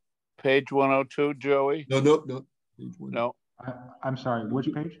 Joey? Page 102, Joey? No. Page one. No. I'm sorry,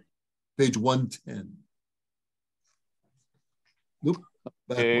 which page? Page 110. Nope.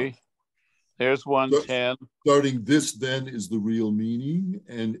 Okay. There's 110. Starting this then is the real meaning,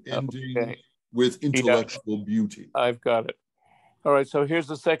 and ending with intellectual beauty. I've got it. All right, so here's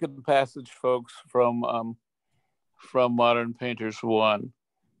the second passage, folks, from Modern Painters 1.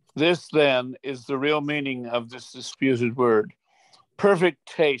 This then is the real meaning of this disputed word. Perfect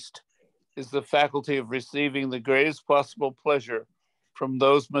taste is the faculty of receiving the greatest possible pleasure from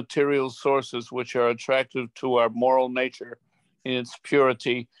those material sources which are attractive to our moral nature in its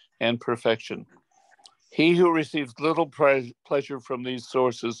purity and perfection. He who receives little pleasure from these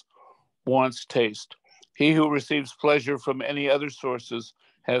sources wants taste. He who receives pleasure from any other sources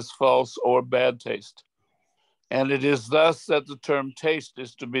has false or bad taste. And it is thus that the term taste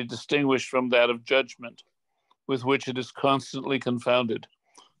is to be distinguished from that of judgment, with which it is constantly confounded.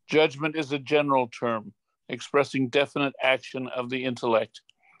 Judgment is a general term, expressing definite action of the intellect,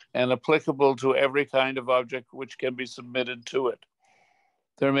 and applicable to every kind of object which can be submitted to it.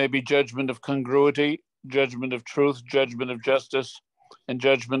 There may be judgment of congruity, judgment of truth, judgment of justice, and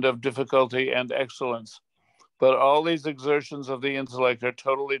judgment of difficulty and excellence. But all these exertions of the intellect are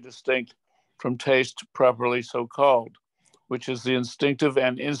totally distinct from taste properly so called, which is the instinctive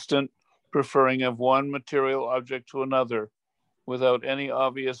and instant preferring of one material object to another without any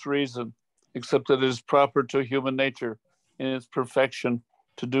obvious reason, except that it is proper to human nature in its perfection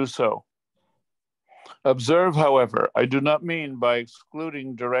to do so. Observe, however, I do not mean by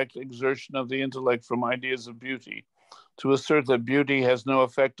excluding direct exertion of the intellect from ideas of beauty to assert that beauty has no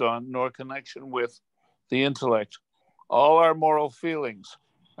effect on nor connection with the intellect. All our moral feelings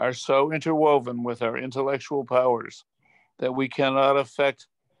are so interwoven with our intellectual powers that we cannot affect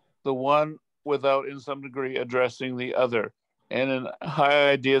the one without in some degree addressing the other. And in high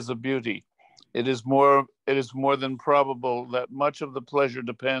ideas of beauty, it is more than probable that much of the pleasure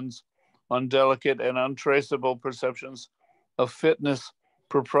depends on delicate and untraceable perceptions of fitness,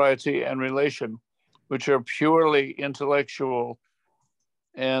 propriety, and relation, which are purely intellectual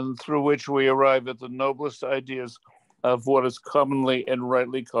and through which we arrive at the noblest ideas of what is commonly and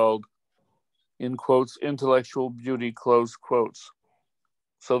rightly called, in quotes, intellectual beauty, close quotes.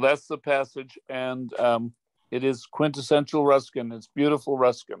 So that's the passage, and it is quintessential Ruskin. It's beautiful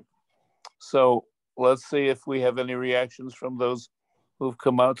Ruskin. So let's see if we have any reactions from those who've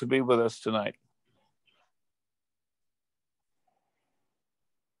come out to be with us tonight.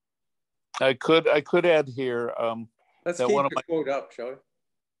 I could add here. Let's keep the quote up, shall we?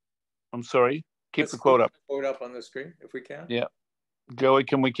 I'm sorry. Keep the quote up. Quote up on the screen, if we can. Yeah, Joey,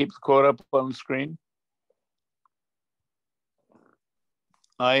 can we keep the quote up on the screen?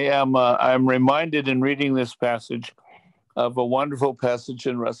 I'm reminded in reading this passage of a wonderful passage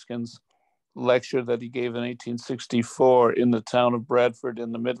in Ruskin's lecture that he gave in 1864 in the town of Bradford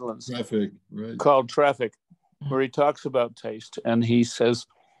in the Midlands. Traffic, right. Called Traffic, where he talks about taste. And he says,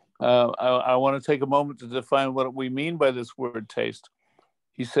 I want to take a moment to define what we mean by this word taste.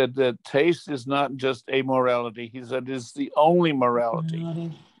 He said that taste is not just a morality. He said it is the only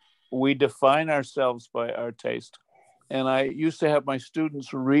morality. We define ourselves by our taste. And I used to have my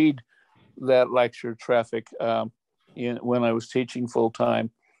students read that lecture, Traffic, when I was teaching full time.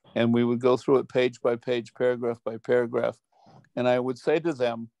 And we would go through it page by page, paragraph by paragraph. And I would say to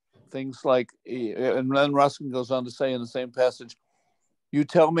them things like, and then Ruskin goes on to say in the same passage, you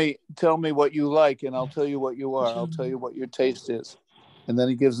tell me what you like, and I'll tell you what you are. I'll tell you what your taste is. And then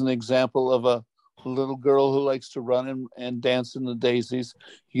he gives an example of a little girl who likes to run and dance in the daisies.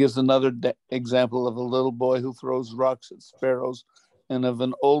 He gives another example of a little boy who throws rocks at sparrows, and of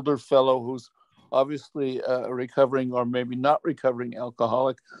an older fellow who's obviously a recovering or maybe not recovering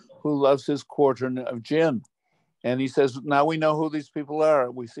alcoholic who loves his quartern of gin. And he says, now we know who these people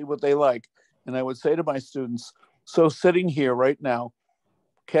are. We see what they like. And I would say to my students, so sitting here right now,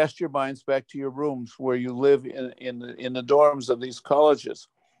 cast your minds back to your rooms where you live in the dorms of these colleges,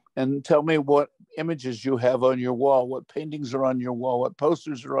 and tell me what images you have on your wall, what paintings are on your wall, what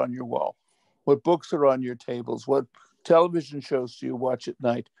posters are on your wall, what books are on your tables, what television shows do you watch at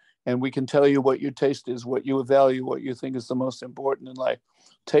night, and we can tell you what your taste is, what you value, what you think is the most important in life.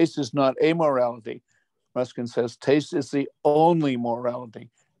 Taste is not amorality. Ruskin says taste is the only morality.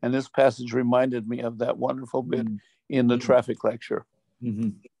 And this passage reminded me of that wonderful bit in the traffic lecture. Mm-hmm.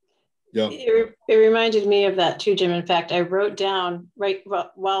 Yeah. It reminded me of that too, Jim. In fact, I wrote down right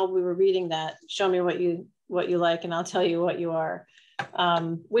while we were reading that, show me what you like and I'll tell you what you are,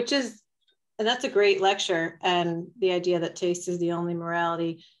 and that's a great lecture. And the idea that taste is the only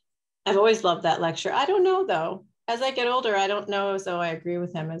morality. I've always loved that lecture. I don't know though, as I get older, I don't know as though I agree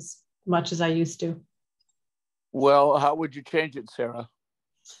with him as much as I used to. Well, how would you change it, Sarah?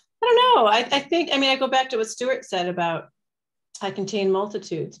 I don't know. I think, I mean, I go back to what Stuart said about I contain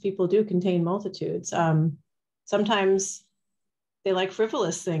multitudes. People do contain multitudes. Sometimes they like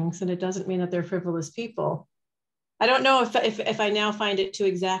frivolous things, and it doesn't mean that they're frivolous people. I don't know if I now find it too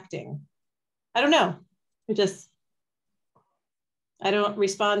exacting. I don't know. I don't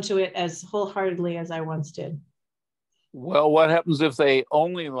respond to it as wholeheartedly as I once did. Well, what happens if they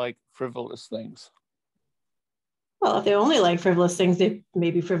only like frivolous things? Well, if they only like frivolous things, they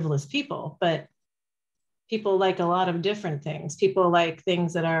may be frivolous people, but people like a lot of different things. People like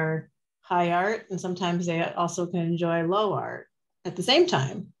things that are high art, and sometimes they also can enjoy low art at the same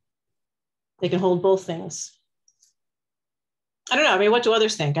time. They can hold both things. I don't know. I mean, what do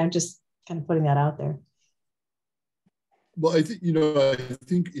others think? I'm just kind of putting that out there. Well, I think, I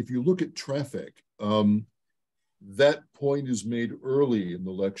think if you look at traffic, that point is made early in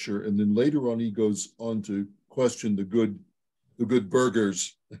the lecture, and then later on he goes on to question the good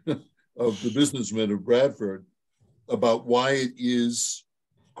burgers of the businessmen of Bradford about why it is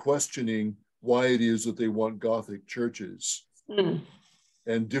questioning why it is that they want Gothic churches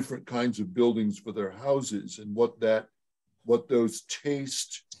and different kinds of buildings for their houses, and what those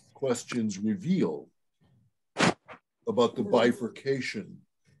taste questions reveal about the bifurcation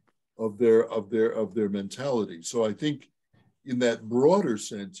of their mentality. So I think in that broader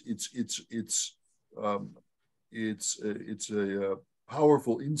sense, it's a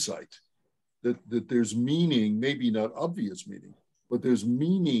powerful insight that there's meaning, maybe not obvious meaning, but there's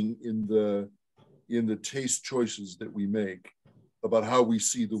meaning in the taste choices that we make about how we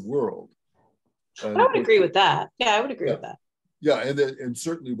see the world. I would agree with that. Yeah, I would agree with that. Yeah, and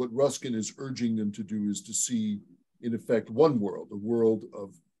certainly what Ruskin is urging them to do is to see, in effect, one world, a world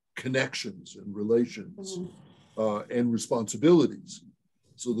of connections and relations and responsibilities,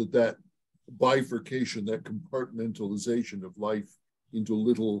 so that bifurcation, that compartmentalization of life into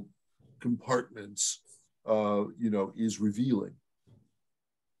little compartments, is revealing.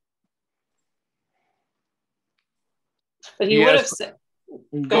 But he would have said,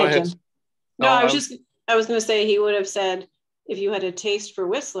 go ahead, Jim. No, I was going to say he would have said, if you had a taste for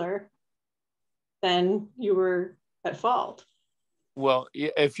Whistler, then you were at fault. Well,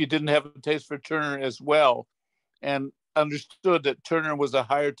 if you didn't have a taste for Turner as well, and understood that Turner was a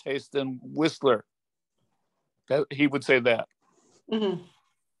higher taste than Whistler, he would say that. Mm-hmm.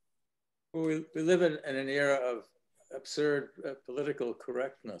 Well, we live in an era of absurd political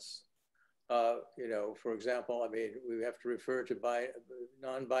correctness. For example, I mean, we have to refer to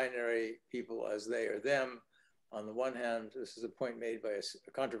non-binary people as they or them. On the one hand, this is a point made by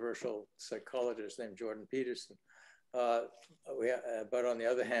a controversial psychologist named Jordan Peterson. But on the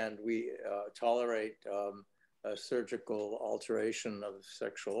other hand, we tolerate a surgical alteration of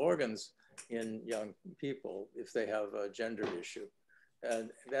sexual organs in young people if they have a gender issue.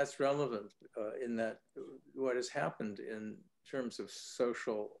 And that's relevant in that what has happened in terms of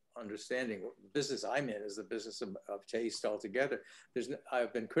social understanding. The business I'm in is the business of taste altogether.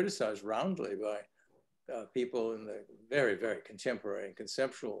 I've been criticized roundly by people in the very, very contemporary and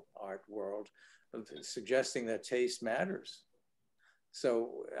conceptual art world of suggesting that taste matters.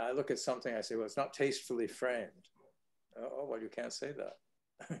 So I look at something, I say, well, it's not tastefully framed. Oh, well, you can't say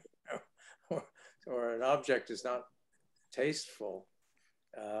that. or an object is not tasteful.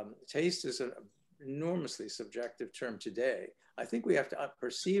 Taste is an enormously subjective term today. I think we have to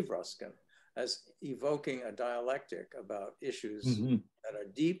perceive Ruskin as evoking a dialectic about issues that are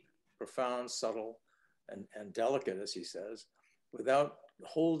deep, profound, subtle, and delicate, as he says, without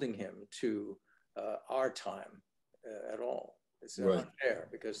holding him to our time at all. It's unfair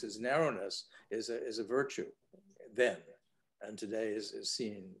because his narrowness is a virtue then, and today is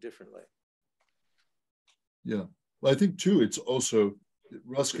seen differently. Yeah, well, I think too, it's also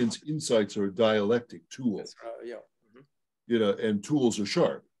Ruskin's insights are a dialectic tool. That's right, yeah. and tools are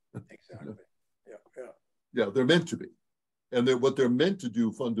sharp. Exactly. Yeah, they're meant to be. And what they're meant to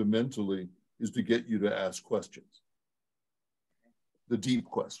do fundamentally is to get you to ask questions, the deep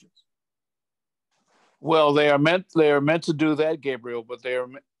questions. Well, they are meant to do that, Gabriel, but they are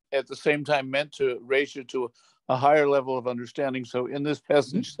at the same time meant to raise you to a higher level of understanding. So in this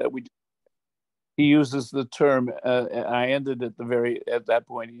passage that he uses the term, I ended at that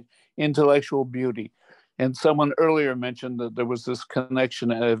point, intellectual beauty. And someone earlier mentioned that there was this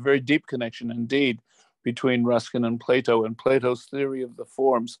connection, a very deep connection indeed, between Ruskin and Plato's theory of the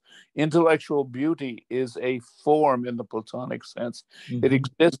forms. Intellectual beauty is a form in the Platonic sense. It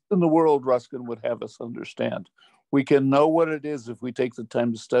exists in the world, Ruskin would have us understand. We can know what it is if we take the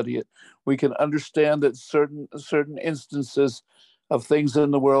time to study it. We can understand that certain instances of things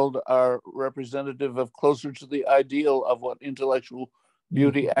in the world are representative of closer to the ideal of what intellectual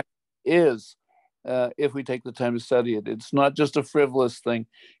beauty is. If we take the time to study it. It's not just a frivolous thing.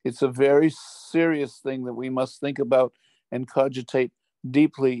 It's a very serious thing that we must think about and cogitate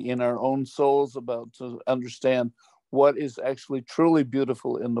deeply in our own souls about, to understand what is actually truly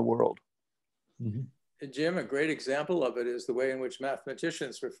beautiful in the world. Jim, a great example of it is the way in which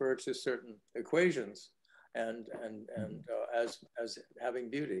mathematicians refer to certain equations and as having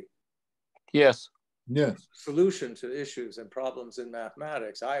beauty. Yes. Yes. Solution to issues and problems in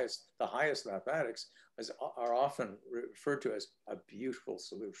mathematics, the highest mathematics are often referred to as a beautiful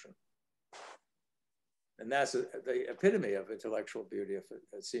solution. And that's the epitome of intellectual beauty, if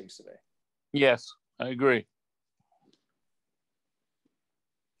it seems to me. Yes, I agree.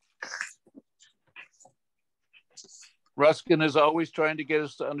 Ruskin is always trying to get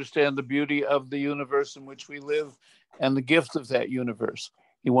us to understand the beauty of the universe in which we live and the gift of that universe.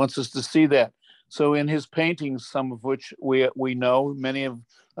 He wants us to see that. So in his paintings, some of which we know, many of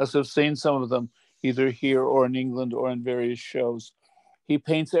us have seen some of them, either here or in England or in various shows. He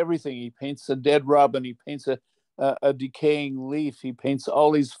paints everything. He paints a dead robin. He paints a decaying leaf. He paints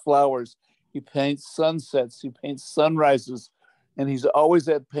all these flowers. He paints sunsets. He paints sunrises. And he's always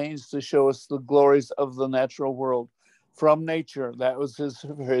at pains to show us the glories of the natural world from nature. That was his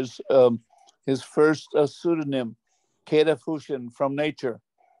first pseudonym, Kedafushin, from nature.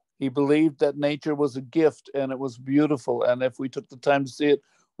 He believed that nature was a gift and it was beautiful. And if we took the time to see it,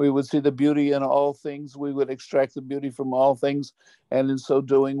 we would see the beauty in all things. We would extract the beauty from all things. And in so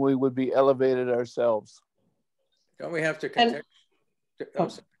doing, we would be elevated ourselves. Don't we have to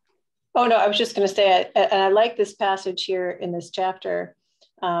Oh, no, I was just going to say, and I like this passage here in this chapter.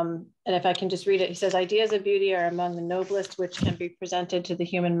 And if I can just read it, he says, ideas of beauty are among the noblest which can be presented to the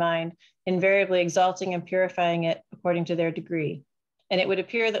human mind, invariably exalting and purifying it according to their degree. And it would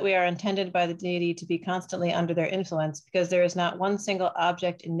appear that we are intended by the deity to be constantly under their influence, because there is not one single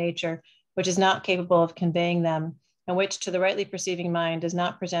object in nature which is not capable of conveying them, and which to the rightly perceiving mind does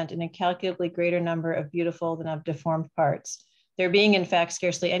not present an incalculably greater number of beautiful than of deformed parts. There being, in fact,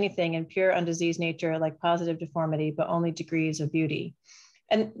 scarcely anything in pure undiseased nature like positive deformity, but only degrees of beauty.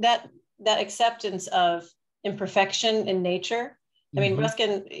 And that acceptance of imperfection in nature, I mean,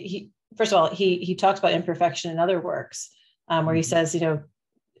 Ruskin, first of all, he talks about imperfection in other works, where he says,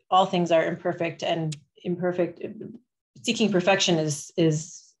 all things are imperfect, and seeking perfection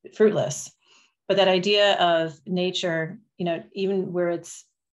is fruitless. But that idea of nature, even where it's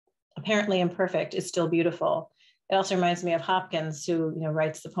apparently imperfect, is still beautiful. It also reminds me of Hopkins, who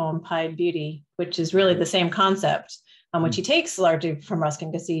writes the poem Pied Beauty, which is really the same concept, which he takes largely from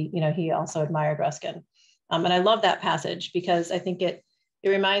Ruskin, because he also admired Ruskin. And I love that passage because I think it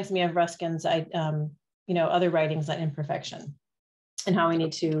reminds me of Ruskin's other writings on imperfection, and how we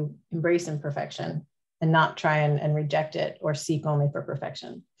need to embrace imperfection and not try and reject it or seek only for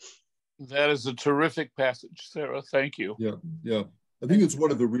perfection. That is a terrific passage, Sarah. Thank you. Yeah. I think it's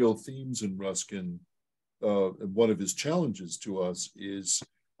one of the real themes in Ruskin. And one of his challenges to us is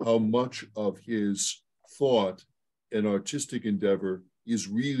how much of his thought and artistic endeavor is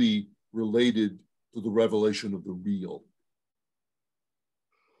really related to the revelation of the real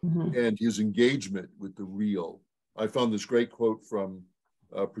and his engagement with the real. I found this great quote from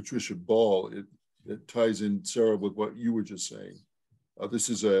Patricia Ball. It ties in, Sarah, with what you were just saying. This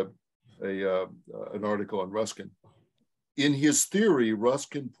is an article on Ruskin. In his theory,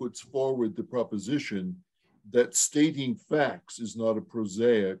 Ruskin puts forward the proposition that stating facts is not a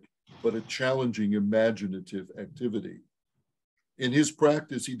prosaic, but a challenging imaginative activity. In his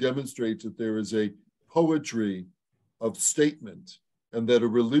practice, he demonstrates that there is a poetry of statement, and that a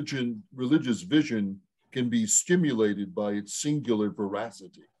religious vision can be stimulated by its singular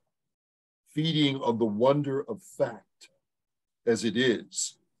veracity, feeding on the wonder of fact as it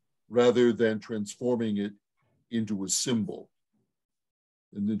is, rather than transforming it into a symbol.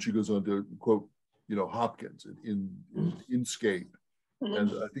 And then she goes on to quote, Hopkins in Inkscape.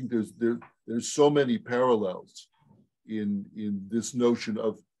 And I think there's so many parallels in this notion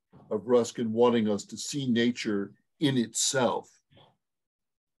of Ruskin wanting us to see nature in itself,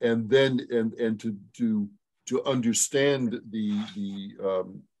 and then and to understand the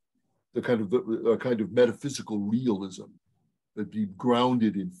kind of metaphysical realism that be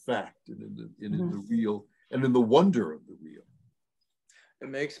grounded in fact and in the real and in the wonder of the real. It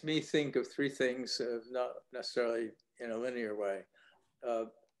makes me think of three things, not necessarily in a linear way.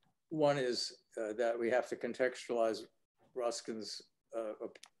 One is that we have to contextualize Ruskin's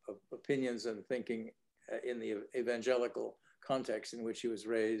opinions and thinking in the evangelical context in which he was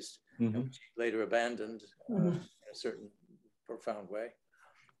raised, and which he later abandoned in a certain profound way,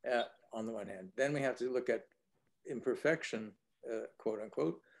 on the one hand. Then we have to look at imperfection, quote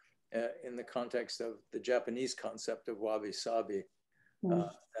unquote, in the context of the Japanese concept of wabi-sabi,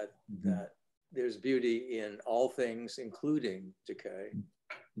 that there's beauty in all things, including decay.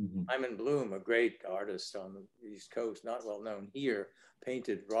 Hyman Bloom, a great artist on the East Coast, not well known here,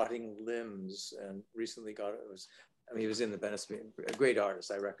 painted rotting limbs and recently he was in the Venice, a great artist,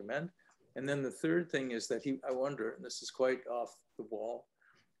 I recommend. And then the third thing is that I wonder, and this is quite off the wall,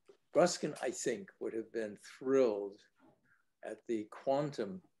 Ruskin, I think, would have been thrilled at the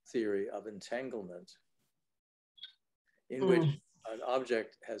quantum theory of entanglement, in which an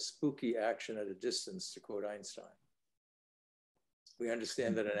object has spooky action at a distance, to quote Einstein. We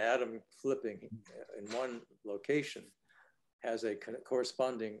understand that an atom flipping in one location has a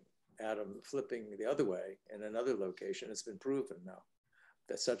corresponding atom flipping the other way in another location. It's been proven now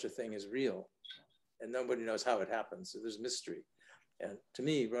that such a thing is real, and nobody knows how it happens, so there's mystery. And to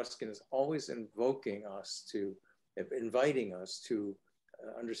me, Ruskin is always inviting us to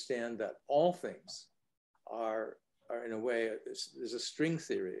understand that all things are in a way, there's a string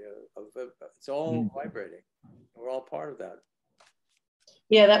theory of it's all vibrating. We're all part of that.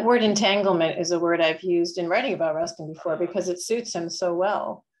 Yeah, that word entanglement is a word I've used in writing about Ruskin before because it suits him so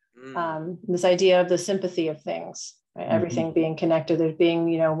well. This idea of the sympathy of things, right? Everything being connected, there's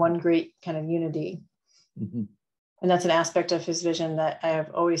being, one great kind of unity. And that's an aspect of his vision that I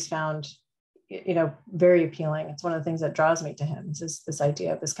have always found, very appealing. It's one of the things that draws me to him, is this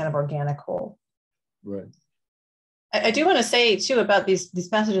idea of this kind of organic whole. Right. I do want to say too about these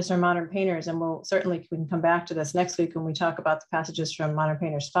passages from Modern Painters, and we can come back to this next week when we talk about the passages from Modern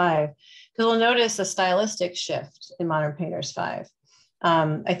Painters 5, because we'll notice a stylistic shift in Modern Painters 5.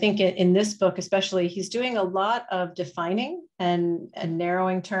 I think in this book, especially, he's doing a lot of defining and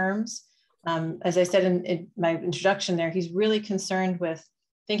narrowing terms. As I said in my introduction there, he's really concerned with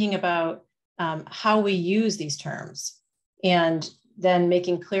thinking about how we use these terms and then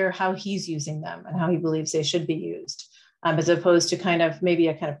making clear how he's using them and how he believes they should be used, as opposed to kind of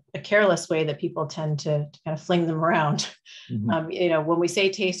a careless way that people tend to kind of fling them around. When we say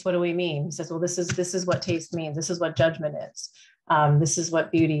taste, what do we mean? He says, well, this is what taste means. This is what judgment is. This is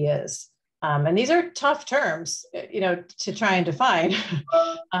what beauty is. And these are tough terms, to try and define.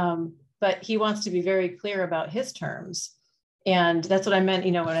 But he wants to be very clear about his terms. And that's what I meant,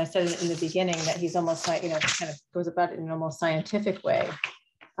 when I said in the beginning that he's almost like, kind of goes about it in an almost scientific way,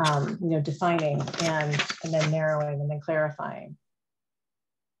 defining and then narrowing and then clarifying.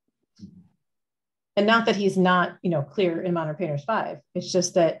 And not that he's not, clear in Modern Painters 5. It's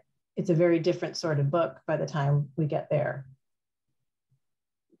just that it's a very different sort of book by the time we get there.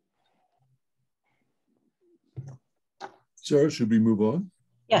 Sarah, should we move on?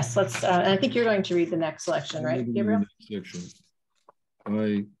 Yes, let's, and I think you're going to read the next selection, right, Gabriel? Section.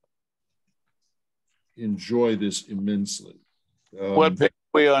 I enjoy this immensely. What page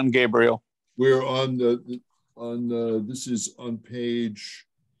are we on, Gabriel? We're on this is on page,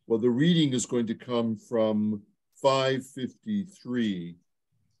 well, the reading is going to come from 553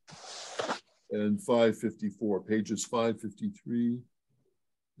 and 554, pages 553.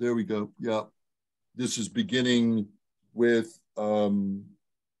 There we go. Yeah. This is beginning with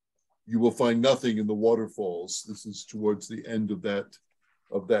you will find nothing in the waterfalls. This is towards the end of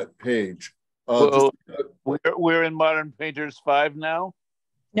that page. We're in Modern Painters 5 now?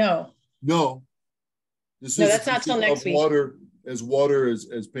 No. That's not till next week. Water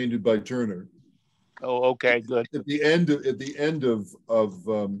as painted by Turner. Oh, okay, good. At the end of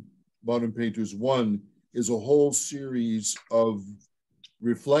Modern Painters 1 is a whole series of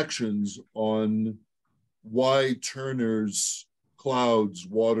reflections on why Turner's clouds,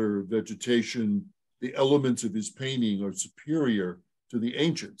 water, vegetation, the elements of his painting are superior to the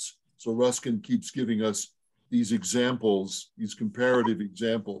ancients. So Ruskin keeps giving us these examples, these comparative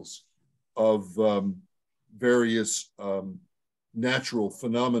examples of various natural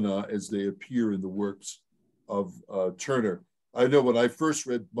phenomena as they appear in the works of Turner. I know when I first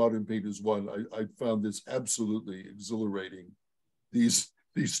read Modern Painters 1, I found this absolutely exhilarating. These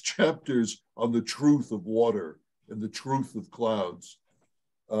chapters on the truth of water and the truth of clouds,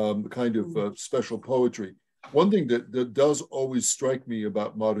 kind of special poetry. One thing that does always strike me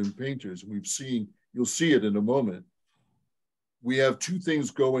about modern painters, you'll see it in a moment, we have two things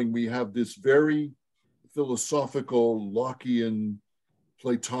going. We have this very philosophical, Lockean,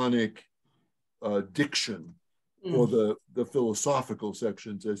 Platonic diction for the philosophical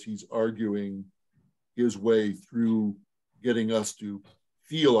sections as he's arguing his way through getting us to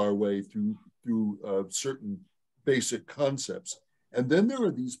feel our way through certain basic concepts. And then there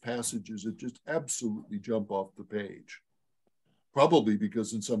are these passages that just absolutely jump off the page, probably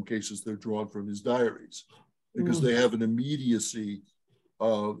because in some cases they're drawn from his diaries, because they have an immediacy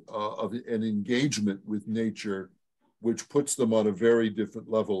of an engagement with nature, which puts them on a very different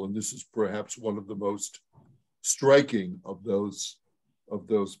level. And this is perhaps one of the most striking of those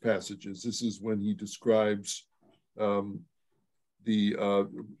passages. This is when he describes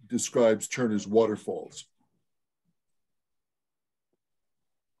describes Turner's waterfalls.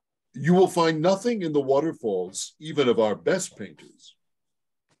 You will find nothing in the waterfalls, even of our best painters,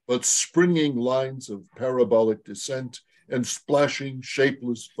 but springing lines of parabolic descent and splashing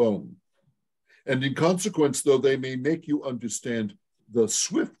shapeless foam. And in consequence, though they may make you understand the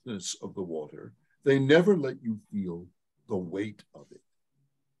swiftness of the water, they never let you feel the weight of it.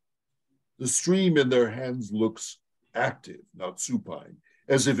 The stream in their hands looks active, not supine,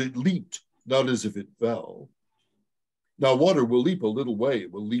 as if it leaped, not as if it fell. Now, water will leap a little way.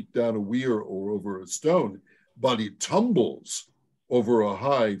 It will leap down a weir or over a stone, but it tumbles over a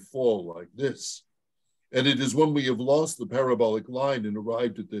high fall like this. And it is when we have lost the parabolic line and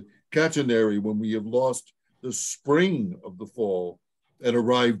arrived at the catenary, when we have lost the spring of the fall and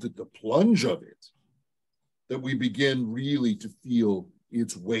arrived at the plunge of it, that we begin really to feel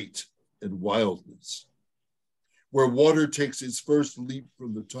its weight and wildness. Where water takes its first leap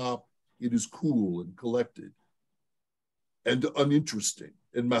from the top, it is cool and collected and uninteresting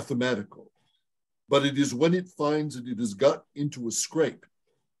and mathematical. But it is when it finds that it has got into a scrape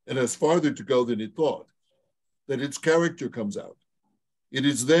and has farther to go than it thought, that its character comes out. It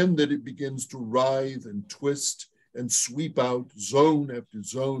is then that it begins to writhe and twist and sweep out zone after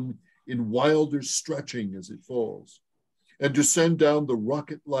zone in wilder stretching as it falls, and to send down the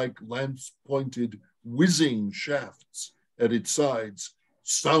rocket-like lance-pointed whizzing shafts at its sides,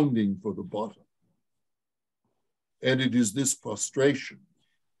 sounding for the bottom. And it is this prostration,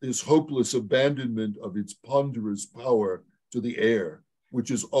 this hopeless abandonment of its ponderous power to the air, which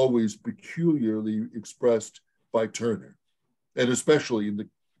is always peculiarly expressed by Turner, and especially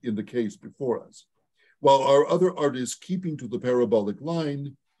in the case before us. While our other artists, keeping to the parabolic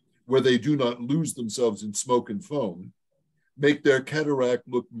line, where they do not lose themselves in smoke and foam, make their cataract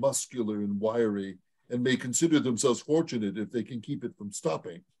look muscular and wiry, and may consider themselves fortunate if they can keep it from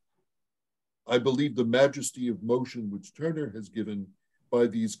stopping. I believe the majesty of motion which Turner has given by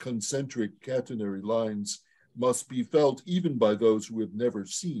these concentric catenary lines must be felt even by those who have never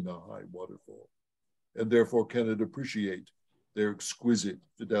seen a high waterfall, and therefore cannot appreciate their exquisite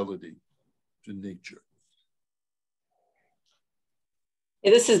fidelity to nature.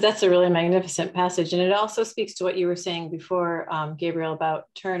 Yeah, that's a really magnificent passage. And it also speaks to what you were saying before, Gabriel, about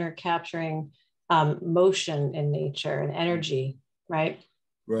Turner capturing motion in nature and energy, right?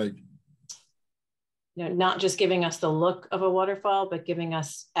 Right. You know, not just giving us the look of a waterfall, but giving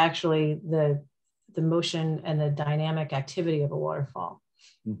us actually the motion and the dynamic activity of a waterfall.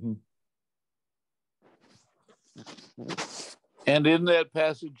 Mm-hmm. And in that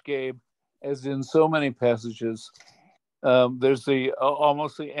passage, Gabe, as in so many passages, there's the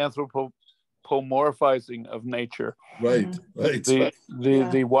almost the anthropomorphizing of nature. Right, right.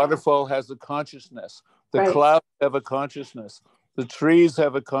 The waterfall has a consciousness. The Right. clouds have a consciousness. The trees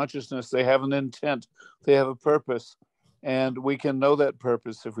have a consciousness. They have an intent. They have a purpose. And we can know that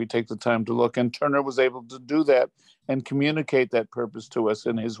purpose if we take the time to look. And Turner was able to do that and communicate that purpose to us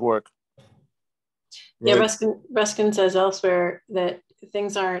in his work. Yeah, Right. Ruskin says elsewhere that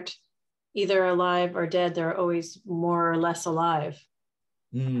things aren't either alive or dead. They're always more or less alive.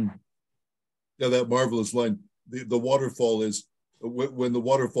 Mm. Yeah, that marvelous line. The waterfall is, when the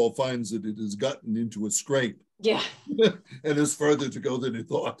waterfall finds that it has gotten into a scrape. Yeah. And is further to go than it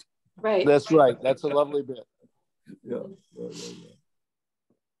thought. Right. That's right. That's a lovely bit. Yeah.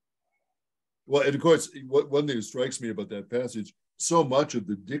 Well, and of course, one thing that strikes me about that passage, so much of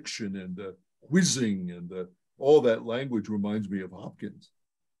the diction and the whizzing and all that language reminds me of Hopkins.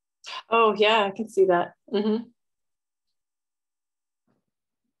 Oh yeah, I can see that. Mm-hmm.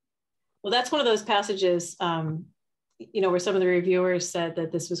 Well, that's one of those passages, where some of the reviewers said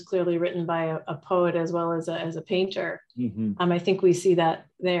that this was clearly written by a poet as well as a painter. Mm-hmm. I think we see that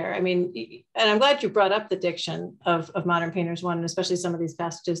there. I mean, and I'm glad you brought up the diction of Modern Painters 1, and especially some of these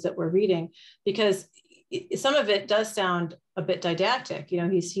passages that we're reading, because some of it does sound a bit didactic.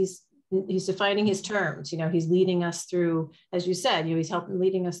 He's defining his terms. He's leading us through, as you said, he's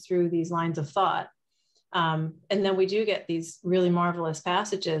leading us through these lines of thought. And then we do get these really marvelous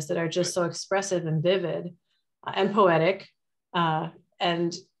passages that are just so expressive and vivid and poetic.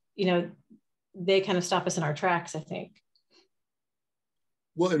 And, they kind of stop us in our tracks, I think.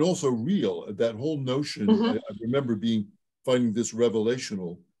 Well, and also real, that whole notion, Mm-hmm. I remember finding this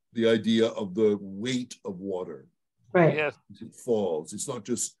revelational, the idea of the weight of water. Right. Yes. It falls. It's not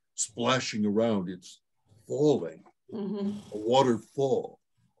just splashing around, it's falling, Mm-hmm. a waterfall.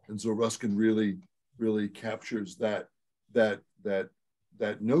 And so Ruskin really captures that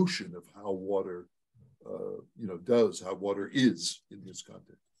notion of how water, how water is in this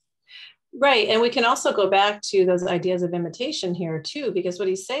context. Right. And we can also go back to those ideas of imitation here too, because what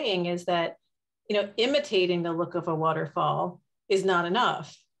he's saying is that, imitating the look of a waterfall is not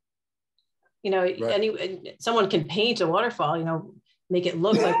enough. Right. Someone can paint a waterfall, make it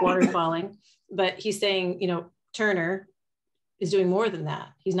look like water falling, but he's saying, Turner is doing more than that.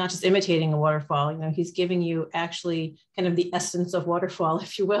 He's not just imitating a waterfall, he's giving you actually kind of the essence of waterfall,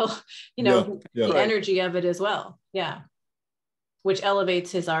 if you will, the Right. energy of it as well. Yeah. Which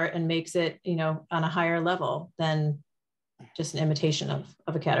elevates his art and makes it, on a higher level than just an imitation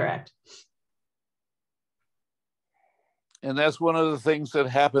of a cataract. And that's one of the things that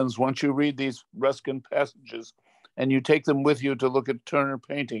happens once you read these Ruskin passages and you take them with you to look at Turner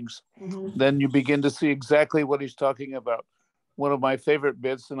paintings. Mm-hmm. Then you begin to see exactly what he's talking about. One of my favorite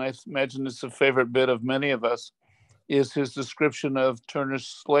bits, and I imagine it's a favorite bit of many of us, is his description of Turner's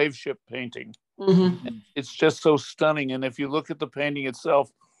slave ship painting. Mm-hmm. It's just so stunning. And if you look at the painting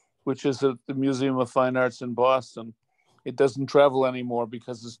itself, which is at the Museum of Fine Arts in Boston, it doesn't travel anymore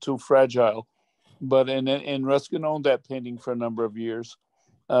because it's too fragile. But and Ruskin owned that painting for a number of years.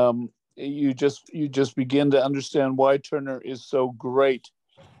 You just begin to understand why Turner is so great,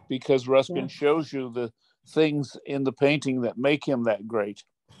 because Ruskin shows you the things in the painting that make him that great,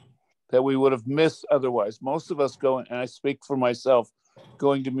 that we would have missed otherwise. Most of us go, and I speak for myself,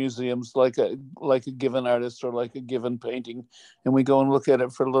 going to museums like a given artist or like a given painting, and we go and look at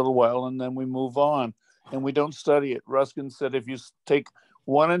it for a little while and then we move on and we don't study it. Ruskin said if you take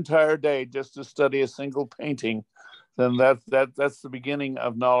one entire day just to study a single painting, then that's the beginning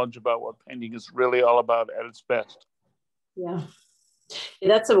of knowledge about what painting is really all about at its best. Yeah,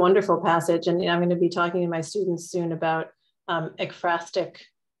 that's a wonderful passage. And I'm going to be talking to my students soon about ekphrastic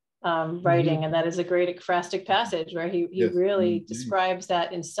writing, Mm-hmm. and that is a great ekphrastic passage where he really describes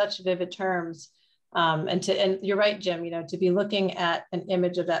that in such vivid terms. And you're right, Jim, to be looking at an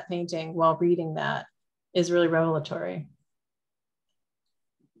image of that painting while reading that is really revelatory.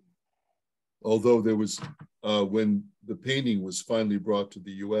 Although there was, when the painting was finally brought to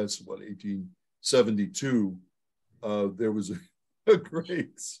the US, 1872, there was a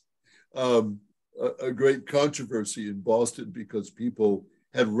great controversy in Boston because people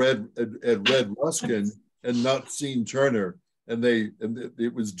had read Ruskin and not seen Turner, and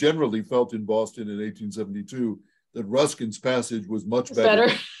it was generally felt in Boston in 1872 that Ruskin's passage was much better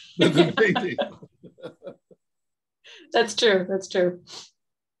than the painting. That's true. That's true.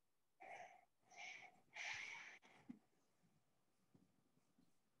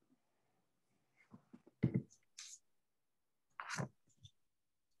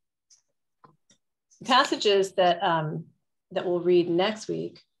 Passages that we'll read next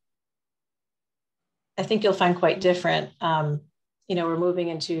week, I think you'll find quite different. We're moving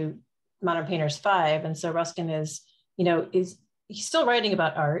into Modern Painters 5, and so Ruskin is he's still writing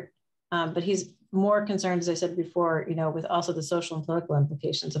about art, but he's more concerned, as I said before, with also the social and political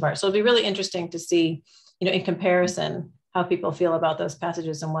implications of art. So it'll be really interesting to see, in comparison, how people feel about those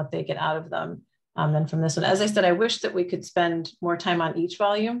passages and what they get out of them than from this one. As I said, I wish that we could spend more time on each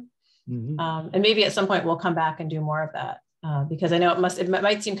volume. Mm-hmm. And maybe at some point we'll come back and do more of that because I know it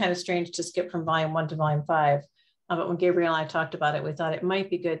might seem kind of strange to skip from volume 1 to volume 5. But when Gabriel and I talked about it, we thought it might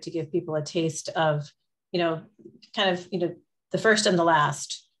be good to give people a taste of, the first and the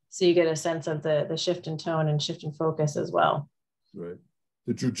last. So you get a sense of the shift in tone and shift in focus as well. Right.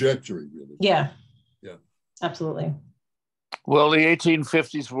 The trajectory, really. Yeah. Yeah. Absolutely. Well, the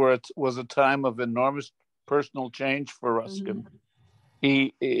 1850s was a time of enormous personal change for Ruskin. Mm-hmm.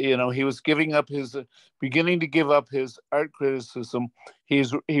 he was beginning to give up his art criticism.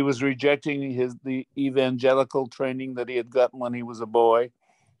 He was rejecting the evangelical training that he had gotten when he was a boy,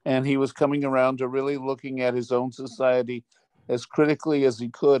 and he was coming around to really looking at his own society as critically as he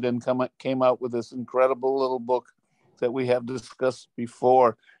could, and came out with this incredible little book that we have discussed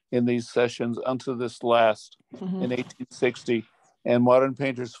before in these sessions, Unto This Last, in 1860. And Modern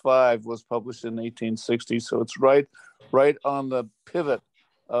Painters 5 was published in 1860. So it's right on the pivot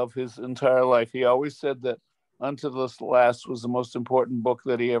of his entire life. He always said that Unto This Last was the most important book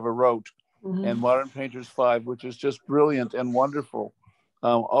that he ever wrote. And Modern Painters 5, which is just brilliant and wonderful,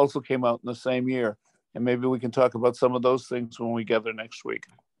 also came out in the same year. And maybe we can talk about some of those things when we gather next week.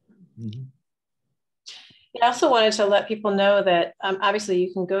 I also wanted to let people know that obviously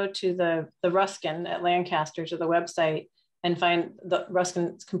you can go to the Ruskin at Lancaster's, or the website, and find the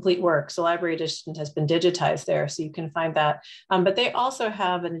Ruskin's complete works. The library edition has been digitized there, so you can find that. But they also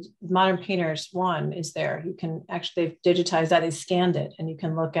have Modern Painters 1 is there. You can they've digitized that, they scanned it, and you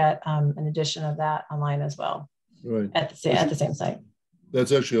can look at an edition of that online as well, at the same site.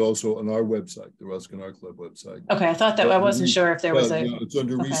 That's actually also on our website, the Ruskin Art Club website. Okay, I thought that I wasn't sure if there was a. No, it's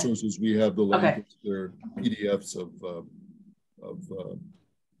under resources. We have the Lancaster PDFs of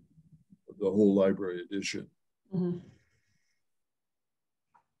the whole library edition.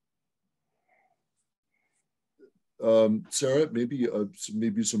 Sarah, maybe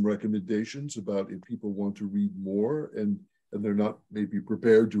some recommendations about if people want to read more and they're not maybe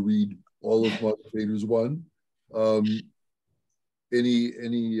prepared to read all of Modern Painters 1. Any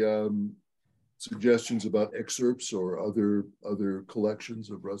suggestions about excerpts or other collections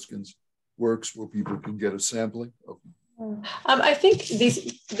of Ruskin's works where people can get a sampling of? I think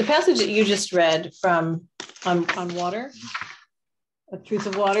the passage that you just read from on water, Truth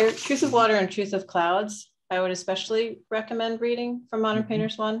of Water and Truth of Clouds, I would especially recommend reading from Modern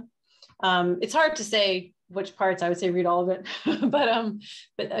Painters 1. It's hard to say which parts. I would say read all of it, but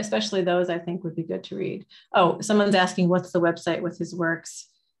especially those I think would be good to read. Oh, someone's asking what's the website with his works.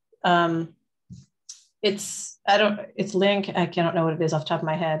 It's link. I don't know what it is off the top of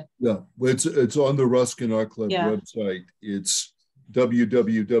my head. Yeah, well, it's on the Ruskin Art Club website. It's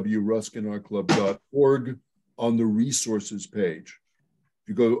www.ruskinartclub.org on the resources page.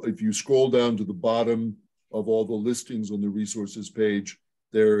 If you scroll down to the bottom of all the listings on the resources page,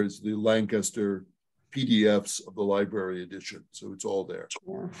 there is the Lancaster PDFs of the library edition. So it's all there.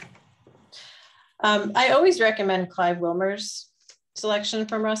 Yeah. I always recommend Clive Wilmer's selection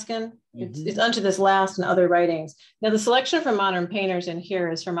from Ruskin. It's Unto This Last and Other Writings. Now the selection from Modern Painters in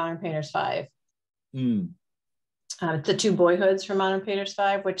here is from Modern Painters 5. The Two Boyhoods from Modern Painters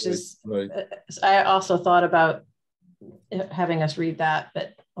 5, which is, I also thought about having us read that,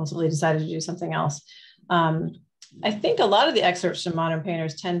 but ultimately decided to do something else. I think a lot of the excerpts from Modern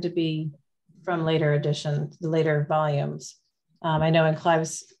Painters tend to be from later editions, the later volumes. I know in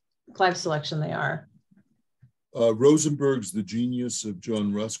Clive's selection they are. Rosenberg's The Genius of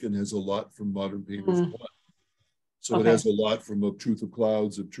John Ruskin has a lot from Modern Painters 1. So it has a lot from of Truth of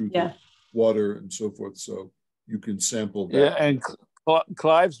Clouds, of Truth of Water, and so forth. So you can sample that. Yeah, and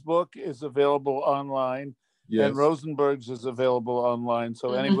Clive's book is available online, and Rosenberg's is available online.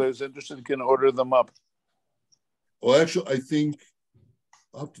 So anybody who's interested can order them up. Well, actually, I think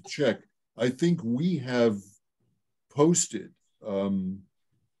I'll have to check. I think we have posted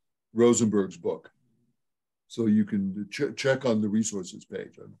Rosenberg's book. So you can check on the resources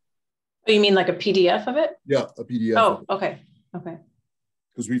page. Oh, you mean like a PDF of it? Yeah, a PDF. Oh, okay. Okay.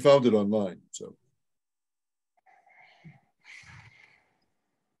 Because we found it online. So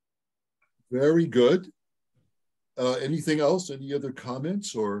very good. Anything else? Any other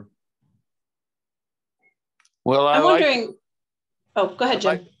comments or? Well, I'm wondering. Oh, go ahead,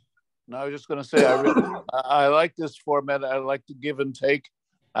 Jim. No, I was just going to say I like this format. I like to give and take.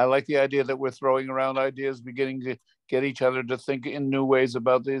 I like the idea that we're throwing around ideas, beginning to get each other to think in new ways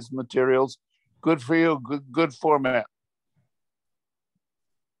about these materials. Good for you. Good format.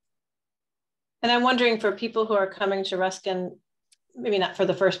 And I'm wondering for people who are coming to Ruskin, maybe not for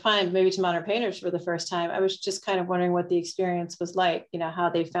the first time, maybe to Modern Painters for the first time, I was just kind of wondering what the experience was like. You know, how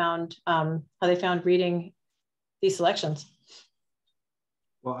they found reading these selections.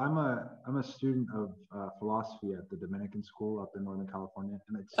 Well, I'm a student of philosophy at the Dominican School up in Northern California,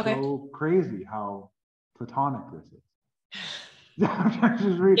 and it's so crazy how platonic this is.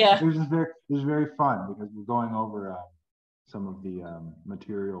 It was very fun because we're going over some of the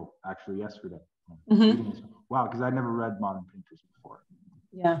material actually yesterday. Wow, because I'd never read Modern Painters before.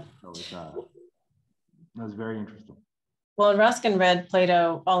 Yeah. So it was very interesting. Well, Ruskin read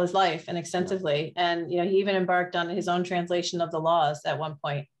Plato all his life and extensively, and he even embarked on his own translation of the laws at one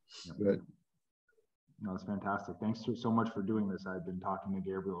point. Right. No, it's fantastic. Thanks so much for doing this. I've been talking to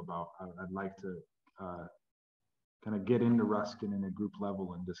Gabriel about I'd like to kind of get into Ruskin in a group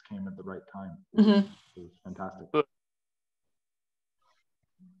level, and this came at the right time. Mm-hmm. It was fantastic.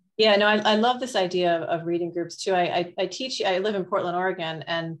 Yeah, no, I love this idea of reading groups too. I live in Portland, Oregon,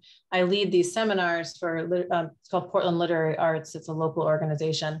 and I lead these seminars for, it's called Portland Literary Arts. It's a local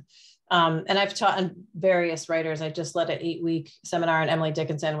organization. And I've taught on various writers. I just led an 8-week seminar on Emily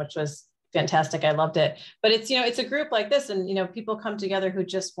Dickinson, which was fantastic. I loved it. But it's, it's a group like this, and, people come together who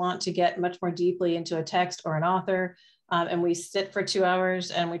just want to get much more deeply into a text or an author. And we sit for 2 hours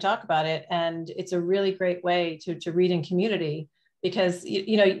and we talk about it. And it's a really great way to read in community, because,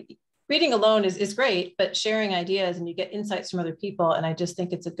 reading alone is great, but sharing ideas and you get insights from other people. And I just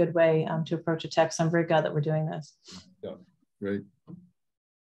think it's a good way to approach a text. I'm very glad that we're doing this. Yeah, great.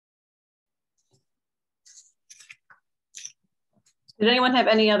 Did anyone have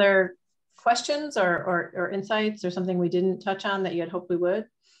any other questions or insights or something we didn't touch on that you had hoped we would?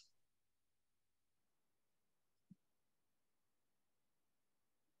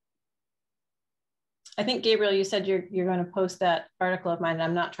 I think, Gabriel, you said you're going to post that article of mine. And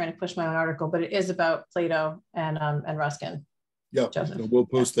I'm not trying to push my own article, but it is about Plato and Ruskin. Yeah, Joseph. So we'll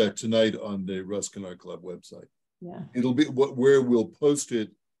post that tonight on the Ruskin Art Club website. Yeah, it'll be where we'll post it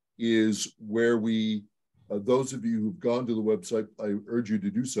is where we. Those of you who've gone to the website, I urge you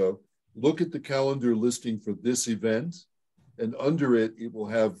to do so. Look at the calendar listing for this event, and under it, it will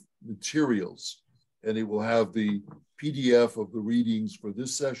have materials, and it will have the PDF of the readings for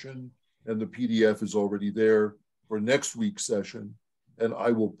this session. And the PDF is already there for next week's session. And I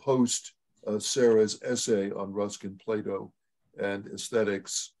will post Sarah's essay on Ruskin, Plato, and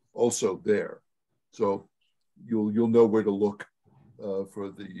aesthetics also there. So you'll know where to look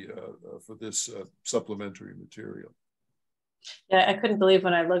for this supplementary material. Yeah, I couldn't believe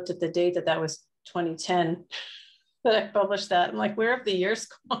when I looked at the date that was 2010 that I published that. I'm like, where have the years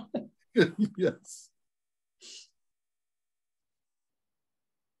gone? Yes.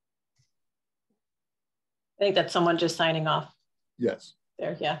 I think that's someone just signing off. Yes.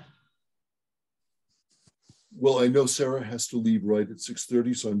 There, yeah. Well, I know Sarah has to leave right at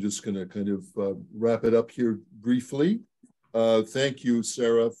 6:30, so I'm just going to kind of wrap it up here briefly. Thank you,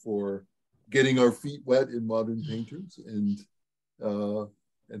 Sarah, for getting our feet wet in modern painters and for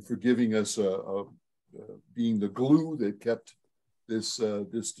giving us being the glue that kept this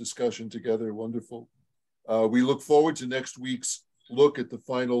discussion together. Wonderful. We look forward to next week's look at the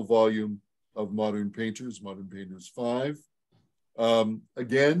final volume of Modern Painters 5.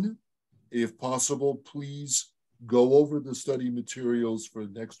 Again, if possible, please go over the study materials for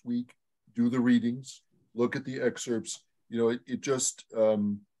next week, do the readings, look at the excerpts. It just,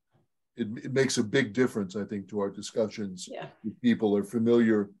 it makes a big difference, I think, to our discussions. Yeah. If people are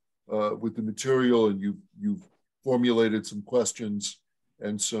familiar with the material and you've formulated some questions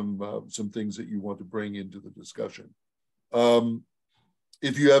and some things that you want to bring into the discussion.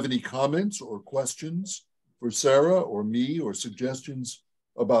 If you have any comments or questions for Sarah or me, or suggestions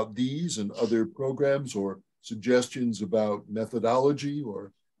about these and other programs, or suggestions about methodology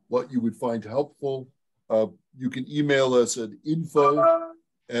or what you would find helpful, you can email us at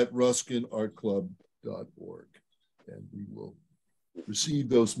info@ruskinartclub.org, and we will receive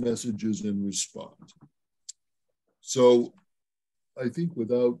those messages and respond. So I think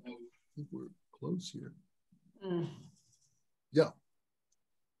we're close here. Yeah.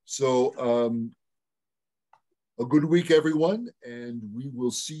 So a good week, everyone, and we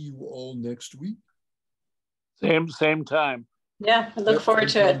will see you all next week. Same time. Yeah, I look forward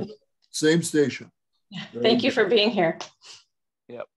to it. Same station. Yeah. Thank you for being here. Yep.